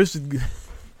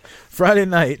Friday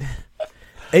night,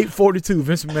 8:42.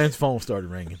 Vince McMahon's phone started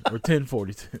ringing, or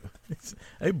 10:42.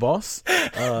 Hey, boss.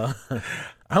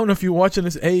 I don't know if you're watching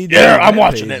this AEW. Yeah, I'm Rampage.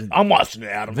 watching it. I'm watching it,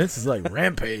 Adam. Vince is like,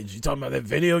 Rampage. You talking about that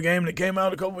video game that came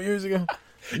out a couple years ago?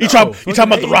 You talking fucking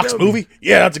about The Rock's AEW. movie?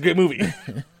 Yeah, that's a great movie.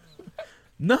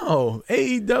 No,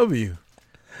 AEW.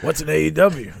 What's an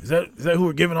AEW? Is that who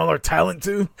we're giving all our talent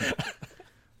to?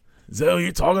 Is that who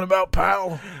you're talking about,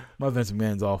 pal? My Vince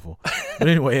McMahon's awful. But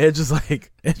anyway, Edge is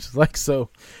like, so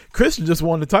Christian just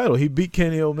won the title. He beat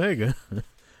Kenny Omega.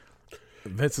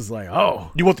 Vince is like,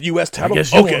 oh, You want the U.S. I title?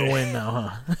 guess you want to win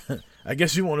now, huh? I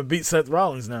guess you want to beat Seth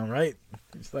Rollins now, right?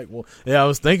 It's like, well, yeah, I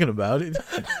was thinking about it.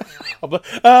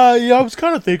 Yeah, I was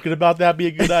kind of thinking about that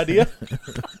being a good idea.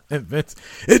 And Vince,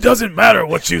 it doesn't matter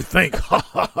what you think.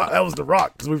 That was The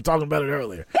Rock, because we were talking about it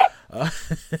earlier.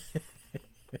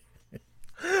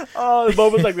 Oh, the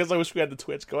moments like this, I wish we had the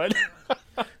Twitch going.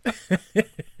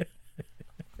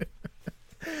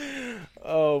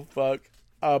 Oh, fuck.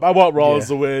 I want Rollins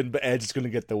to win, but Edge is going to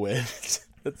get the win.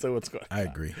 That's what's going on. I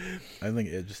agree. I think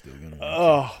Edge is still going to win.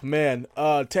 Oh, man.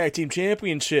 Tag Team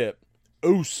Championship.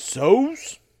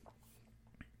 Usos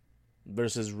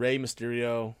versus Rey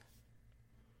Mysterio.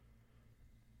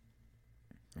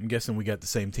 I'm guessing we got the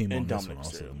same team on And this Dominic one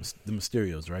also. Mysterio. The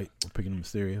Mysterios, right? We're picking the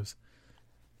Mysterios.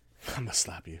 I'm going to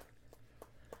slap you.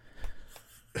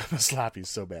 I'm going to slap you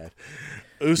so bad.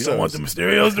 Usos. You don't want the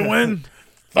Mysterios to win?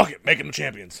 Fuck it. Make them the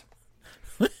champions.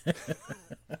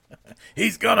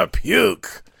 He's gonna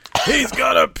puke. He's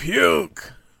gonna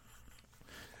puke.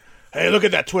 Hey, look at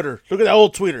that Twitter. Look at that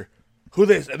old tweeter. Who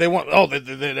they want? Oh,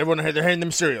 everyone they're handing them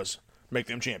Mysterios. Make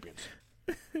them champions.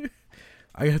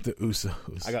 I got the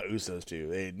Usos. I got Usos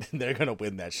too. They're gonna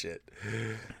win that shit.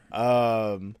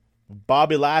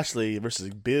 Bobby Lashley versus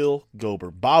Bill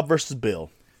Goldberg. Bob versus Bill.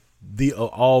 The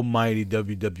almighty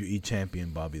WWE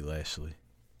champion, Bobby Lashley.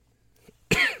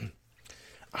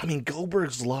 I mean,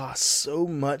 Goldberg's lost so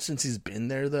much since he's been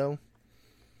there, though.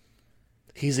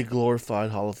 He's a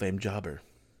glorified Hall of Fame jobber.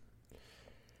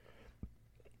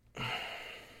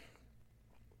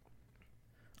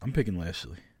 I'm picking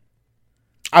Lashley.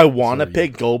 I want to So, yeah.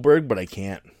 pick Goldberg, but I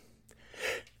can't.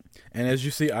 And as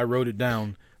you see, I wrote it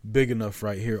down big enough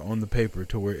right here on the paper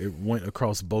to where it went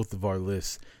across both of our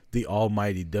lists. The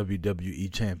almighty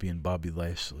WWE champion, Bobby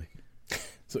Lashley.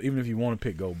 So even if you want to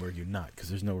pick Goldberg, you're not, because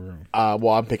there's no room. Well,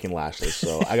 I'm picking Lashley,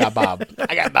 so I got Bob.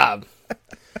 I got Bob.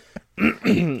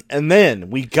 And then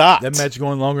we got That match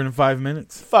going longer than 5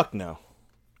 minutes? Fuck no.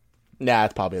 Nah,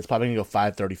 it's probably gonna go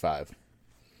 5:35.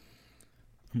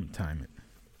 I'm gonna time it.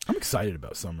 I'm excited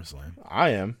about SummerSlam. I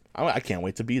am. I can't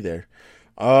wait to be there.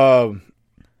 The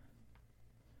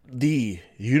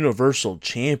Universal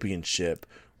Championship,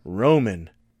 Roman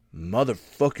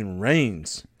motherfucking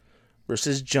Reigns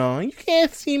versus John. You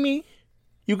can't see me.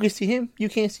 You can see him. You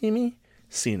can't see me.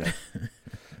 Cena.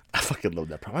 I fucking love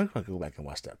that promo. I'm gonna go back and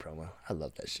watch that promo. I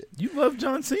love that shit. You love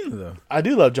John Cena, though. I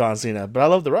do love John Cena, but I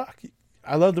love The Rock.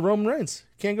 I love the Roman Reigns.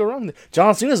 Can't go wrong with it.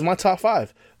 John Cena is my top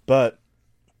 5, but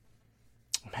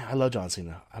man, I love John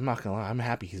Cena. I'm not gonna lie. I'm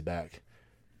happy he's back.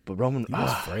 But Roman, He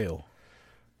was frail.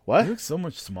 what? He looks so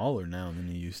much smaller now than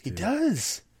he used to. He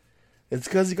does. It's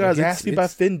because he got his Like, ass beat by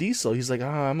Finn Diesel. He's like,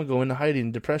 I'm gonna go into hiding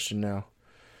and depression now.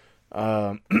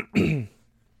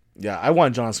 Yeah, I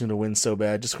want John Cena to win so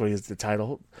bad just because he has the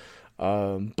title.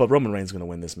 But Roman Reigns is gonna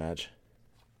win this match,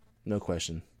 no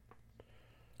question.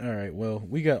 All right, well,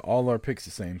 we got all our picks the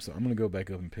same, so I'm going to go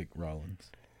back up and pick Rollins.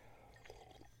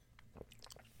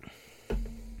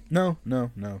 No.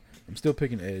 I'm still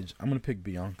picking Edge. I'm going to pick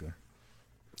Bianca.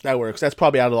 That works. That's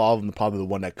probably out of all of them, probably the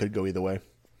one that could go either way.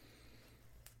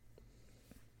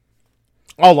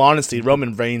 All honesty,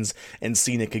 Roman Reigns and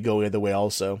Cena could go either way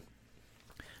also.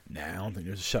 Nah, I don't think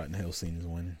there's a shot in hell Cena's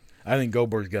winning. I think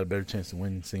Goldberg's got a better chance to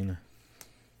win than Cena.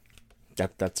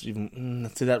 That's even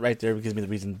let's say that right there gives me the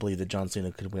reason to believe that John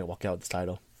Cena could walk out with this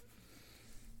title.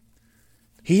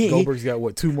 Goldberg's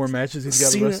got, 2 more matches he's got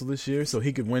to Cena- wrestle this year, so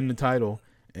he could win the title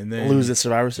and then lose the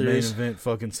Survivor main Series. event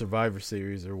fucking Survivor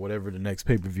Series or whatever the next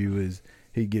pay-per-view is.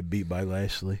 He'd get beat by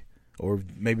Lashley. Or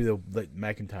maybe they'll let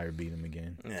McIntyre beat him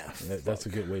again. Yeah, That's a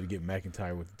good way to get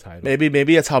McIntyre with the title.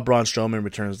 maybe that's how Braun Strowman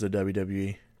returns to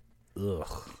WWE.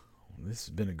 Ugh. This has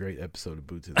been a great episode of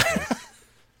Boot to the Face.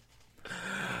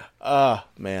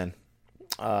 Man.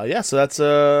 Yeah, so that's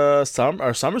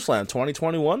SummerSlam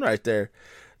 2021 right there.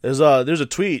 There's a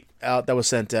tweet out that was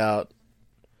sent out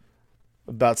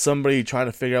about somebody trying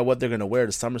to figure out what they're going to wear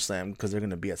to SummerSlam because they're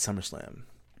going to be at SummerSlam.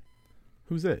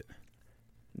 Who's that?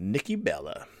 Nikki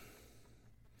Bella.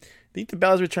 Think the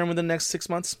Bella's return within the next 6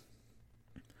 months?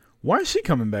 Why is she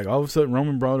coming back? All of a sudden,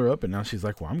 Roman brought her up, and now she's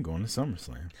like, well, I'm going to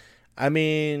SummerSlam. I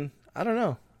mean, I don't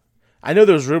know. I know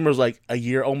there was rumors like a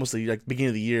year, almost like beginning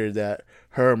of the year, that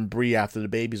her and Brie, after the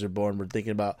babies are born, were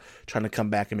thinking about trying to come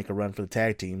back and make a run for the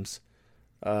tag teams.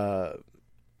 I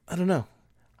don't know.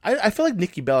 I feel like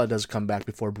Nikki Bella does come back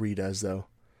before Brie does, though.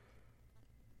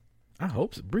 I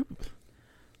hope so. Brie.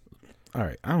 All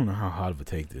right, I don't know how hot of a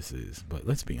take this is, but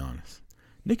let's be honest.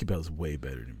 Nikki Bella's way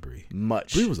better than Brie.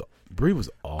 Much. Brie was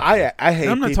awful. I hate.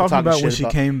 And I'm not talking about when she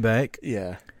came back.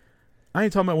 Yeah. I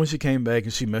ain't talking about when she came back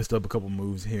and she messed up a couple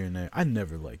moves here and there. I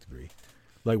never liked Brie.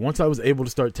 Like, once I was able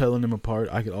to start telling them apart,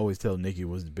 I could always tell Nikki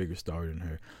was the bigger star than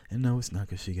her. And no, it's not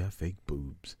because she got fake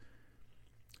boobs.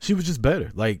 She was just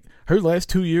better. Like, her last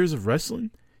 2 years of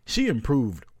wrestling, she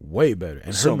improved way better.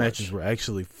 And her matches were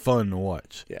actually fun to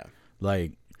watch. Yeah.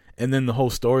 Like, and then the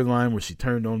whole storyline where she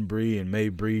turned on Brie and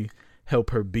made Brie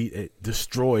help her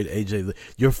destroyed AJ Lee.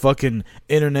 Your fucking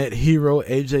internet hero,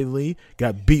 AJ Lee,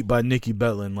 got beat by Nikki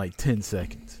Bella in like 10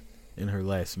 seconds in her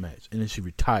last match. And then she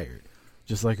retired.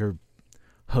 Just like her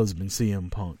husband, CM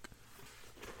Punk.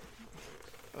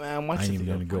 Man, I ain't even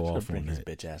gonna go off on that.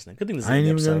 Bitch ass name. Good thing this I ain't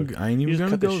even gonna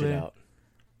go there.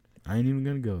 I ain't even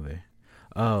gonna go there.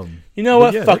 You know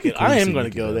what? Yeah, Fuck it. cool I to am see going to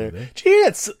Nikki go Bella there. there. Did you hear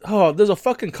that? There's a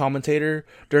fucking commentator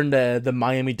during the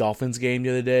Miami Dolphins game the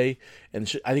other day, and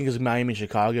I think it was Miami and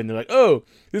Chicago, and they're like, "Oh,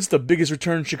 this is the biggest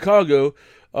return in Chicago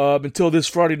until this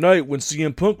Friday night when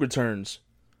CM Punk returns."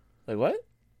 Like, what?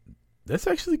 That's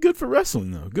actually good for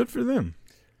wrestling, though. Good for them.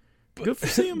 Good for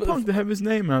CM Punk to have his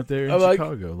name out there in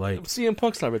Chicago. Like, CM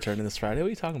Punk's not returning this Friday. What are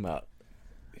you talking about?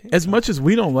 as much as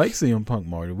we don't like CM Punk,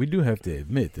 Marty, we do have to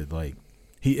admit that, like,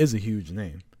 he is a huge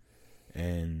name.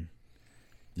 And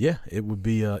yeah, it would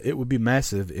be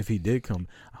massive if he did come.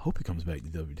 I hope he comes back to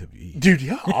WWE. Dude,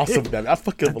 yeah, awesome. Man. I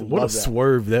fucking love what a that.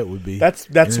 swerve that would be.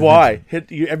 That's why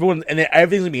everyone and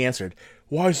everything's gonna be answered.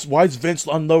 Why is Vince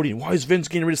unloading? Why is Vince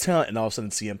getting rid of his talent? And all of a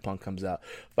sudden, CM Punk comes out.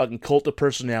 Fucking cult of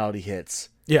personality hits.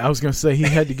 Yeah, I was gonna say he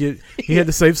had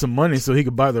to save some money so he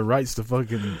could buy the rights to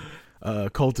fucking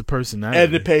cult of personality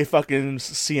And to pay fucking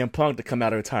CM Punk to come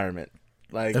out of retirement.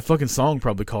 Like, that fucking song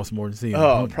probably cost more than CM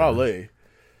oh, Punk. probably.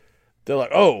 They're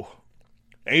like, oh,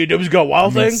 AEW's got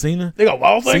Wild Thing? Cena, they got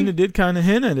Wild Thing? Cena did kind of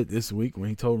hint at it this week when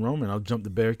he told Roman, "I'll jump the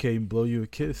barricade and blow you a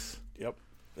kiss." Yep.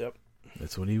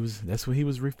 That's what he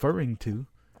was referring to.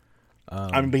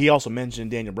 But he also mentioned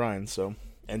Daniel Bryan,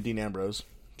 and Dean Ambrose.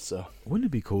 So, wouldn't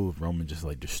it be cool if Roman just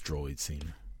like destroyed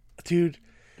Cena? Dude,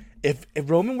 if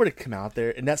Roman were to come out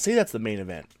there and say that's the main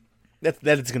event, that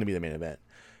is going to be the main event.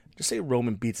 Just say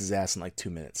Roman beats his ass in like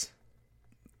 2 minutes.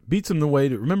 Beats him the way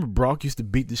that, remember Brock used to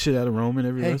beat the shit out of Roman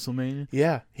every WrestleMania?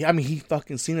 Yeah. I mean, he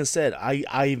fucking Cena said,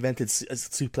 I invented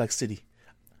Suplex City.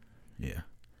 Yeah.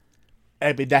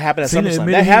 I mean, that happened at Cena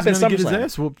SummerSlam. That happened at get his SummerSlam.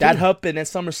 ass whooped, That too. happened at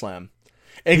SummerSlam.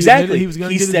 Exactly. He said he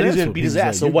was going to beat his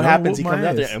ass. So like, what happens? He whoop comes my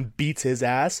out there ass. and beats his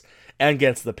ass and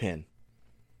gets the pin.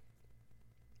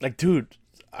 Like, dude,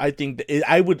 I think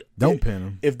I would... Don't pin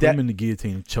him. If Put that, him in the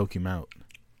guillotine and choke him out.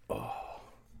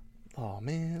 Oh,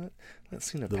 man.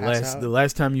 Let's see The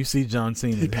last time you see John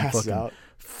Cena, He him passes fucking out.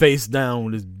 face down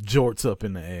with his jorts up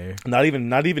in the air. Not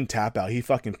even tap out. He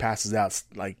fucking passes out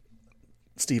like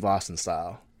Steve Austin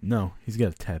style. No, he's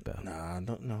got to tap out. Nah,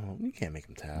 no, you can't make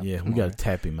him tap. Yeah, Come we got on. to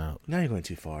tap him out. Now you're going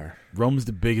too far. Roman's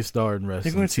the biggest star in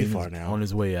wrestling. going too Cena's far now. On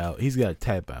his way out, he's got to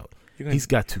tap out. You're He's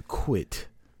got to quit.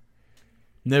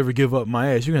 Never give up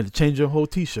my ass. You're going to have to change your whole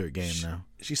T-shirt game now.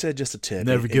 She said just a tip.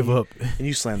 Never give up. And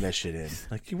you slammed that shit in.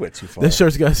 Like, you went too far. That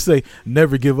shirt's got to say,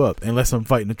 never give up unless I'm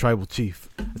fighting the tribal chief.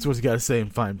 That's what it's got to say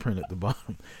in fine print at the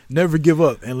bottom. Never give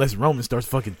up unless Roman starts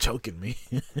fucking choking me.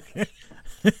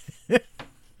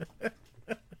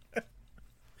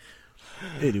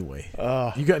 Anyway,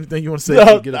 you got anything you want to say?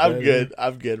 No, Get up I'm out of good. here?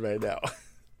 I'm good right now.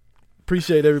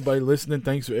 Appreciate everybody listening.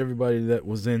 Thanks for everybody that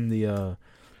was in the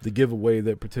giveaway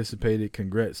that participated.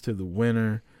 Congrats to the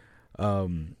winner.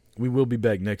 We will be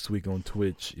back next week on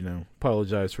Twitch.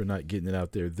 Apologize for not getting it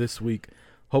out there this week.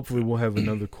 Hopefully we'll have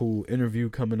another cool interview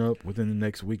coming up within the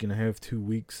next week and a half, 2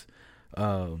 weeks.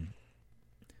 And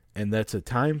that's a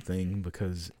time thing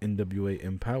because NWA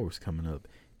Empower's coming up.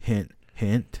 Hint,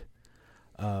 hint.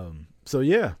 So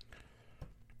yeah.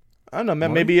 I don't know,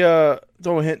 man. Marty? Maybe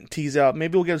throw a hint and tease out.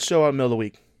 Maybe we'll get a show out in the middle of the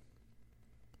week.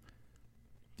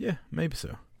 Yeah, maybe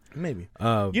so. Maybe.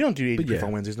 You don't do 80 but yeah.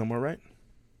 on Wednesdays no more, right?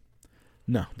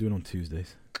 No, do it on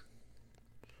Tuesdays.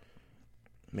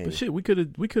 Maybe. But shit, we could have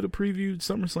previewed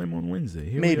SummerSlam on Wednesday.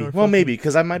 Here Maybe. we are Well, fucking maybe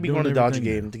because I might be doing going to the Dodger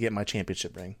everything game now. to get my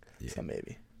championship ring. Yeah. So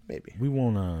maybe. We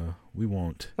won't. I'm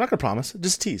not gonna promise.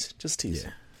 Just tease. Yeah.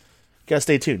 Gotta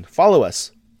stay tuned. Follow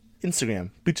us.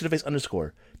 Instagram, boot to the face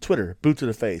 _ Twitter, boot to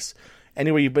the face.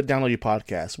 Anywhere you download your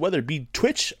podcast, whether it be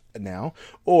Twitch now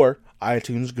or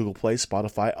iTunes, Google Play,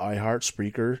 Spotify, iHeart,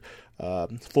 Spreaker,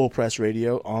 Full Press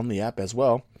Radio on the app as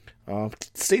well.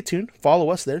 Stay tuned.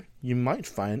 Follow us there. You might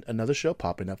find another show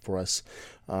popping up for us.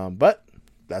 But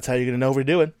that's how you're going to know what we're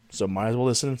doing. So might as well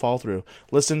listen and follow through.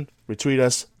 Listen, retweet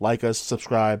us, like us,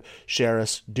 subscribe, share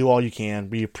us, do all you can.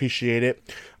 We appreciate it.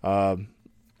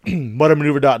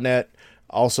 Buttermaneuver.net.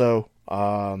 Also,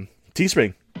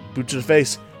 Teespring, boot to the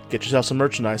face. Get yourself some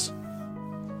merchandise.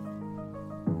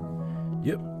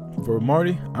 Yep. For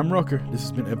Marty, I'm Rucker. This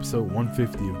has been episode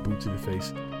 150 of Boot to the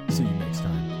Face. See you next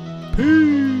time.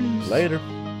 Peace. Later.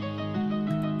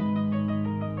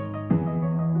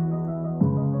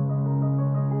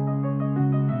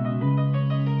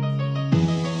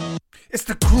 It's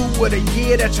the crew of the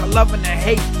year that y'all loving to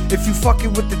hate. If you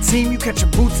fucking with the team, you catch a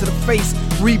boot to the face.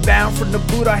 Rebound from the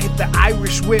boot, I hit the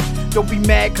Irish whip. Don't be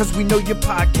mad cause we know your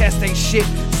podcast ain't shit.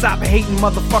 Stop hating,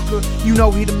 motherfucker, you know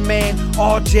he the man.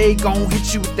 RJ gon'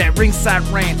 hit you with that ringside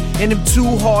rant. And them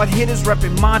two hard hitters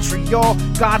reppin' Montreal.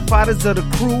 Godfathers of the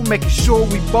crew, making sure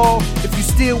we ball. If you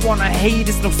still wanna hate,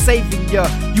 it's no saving ya.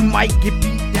 You might get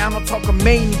beat down on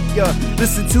Talkamania.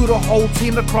 Listen to the whole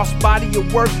team, the cross body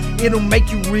of work. It'll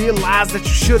make you realize that you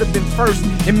should have been first.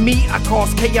 And me, I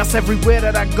cause chaos everywhere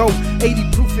that I go.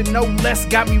 80 proof and no less,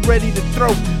 got me ready to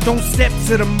throw. Don't step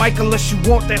to the mic unless you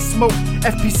want that smoke.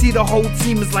 FPC, the whole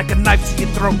team is like a knife to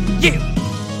your throat. Yeah.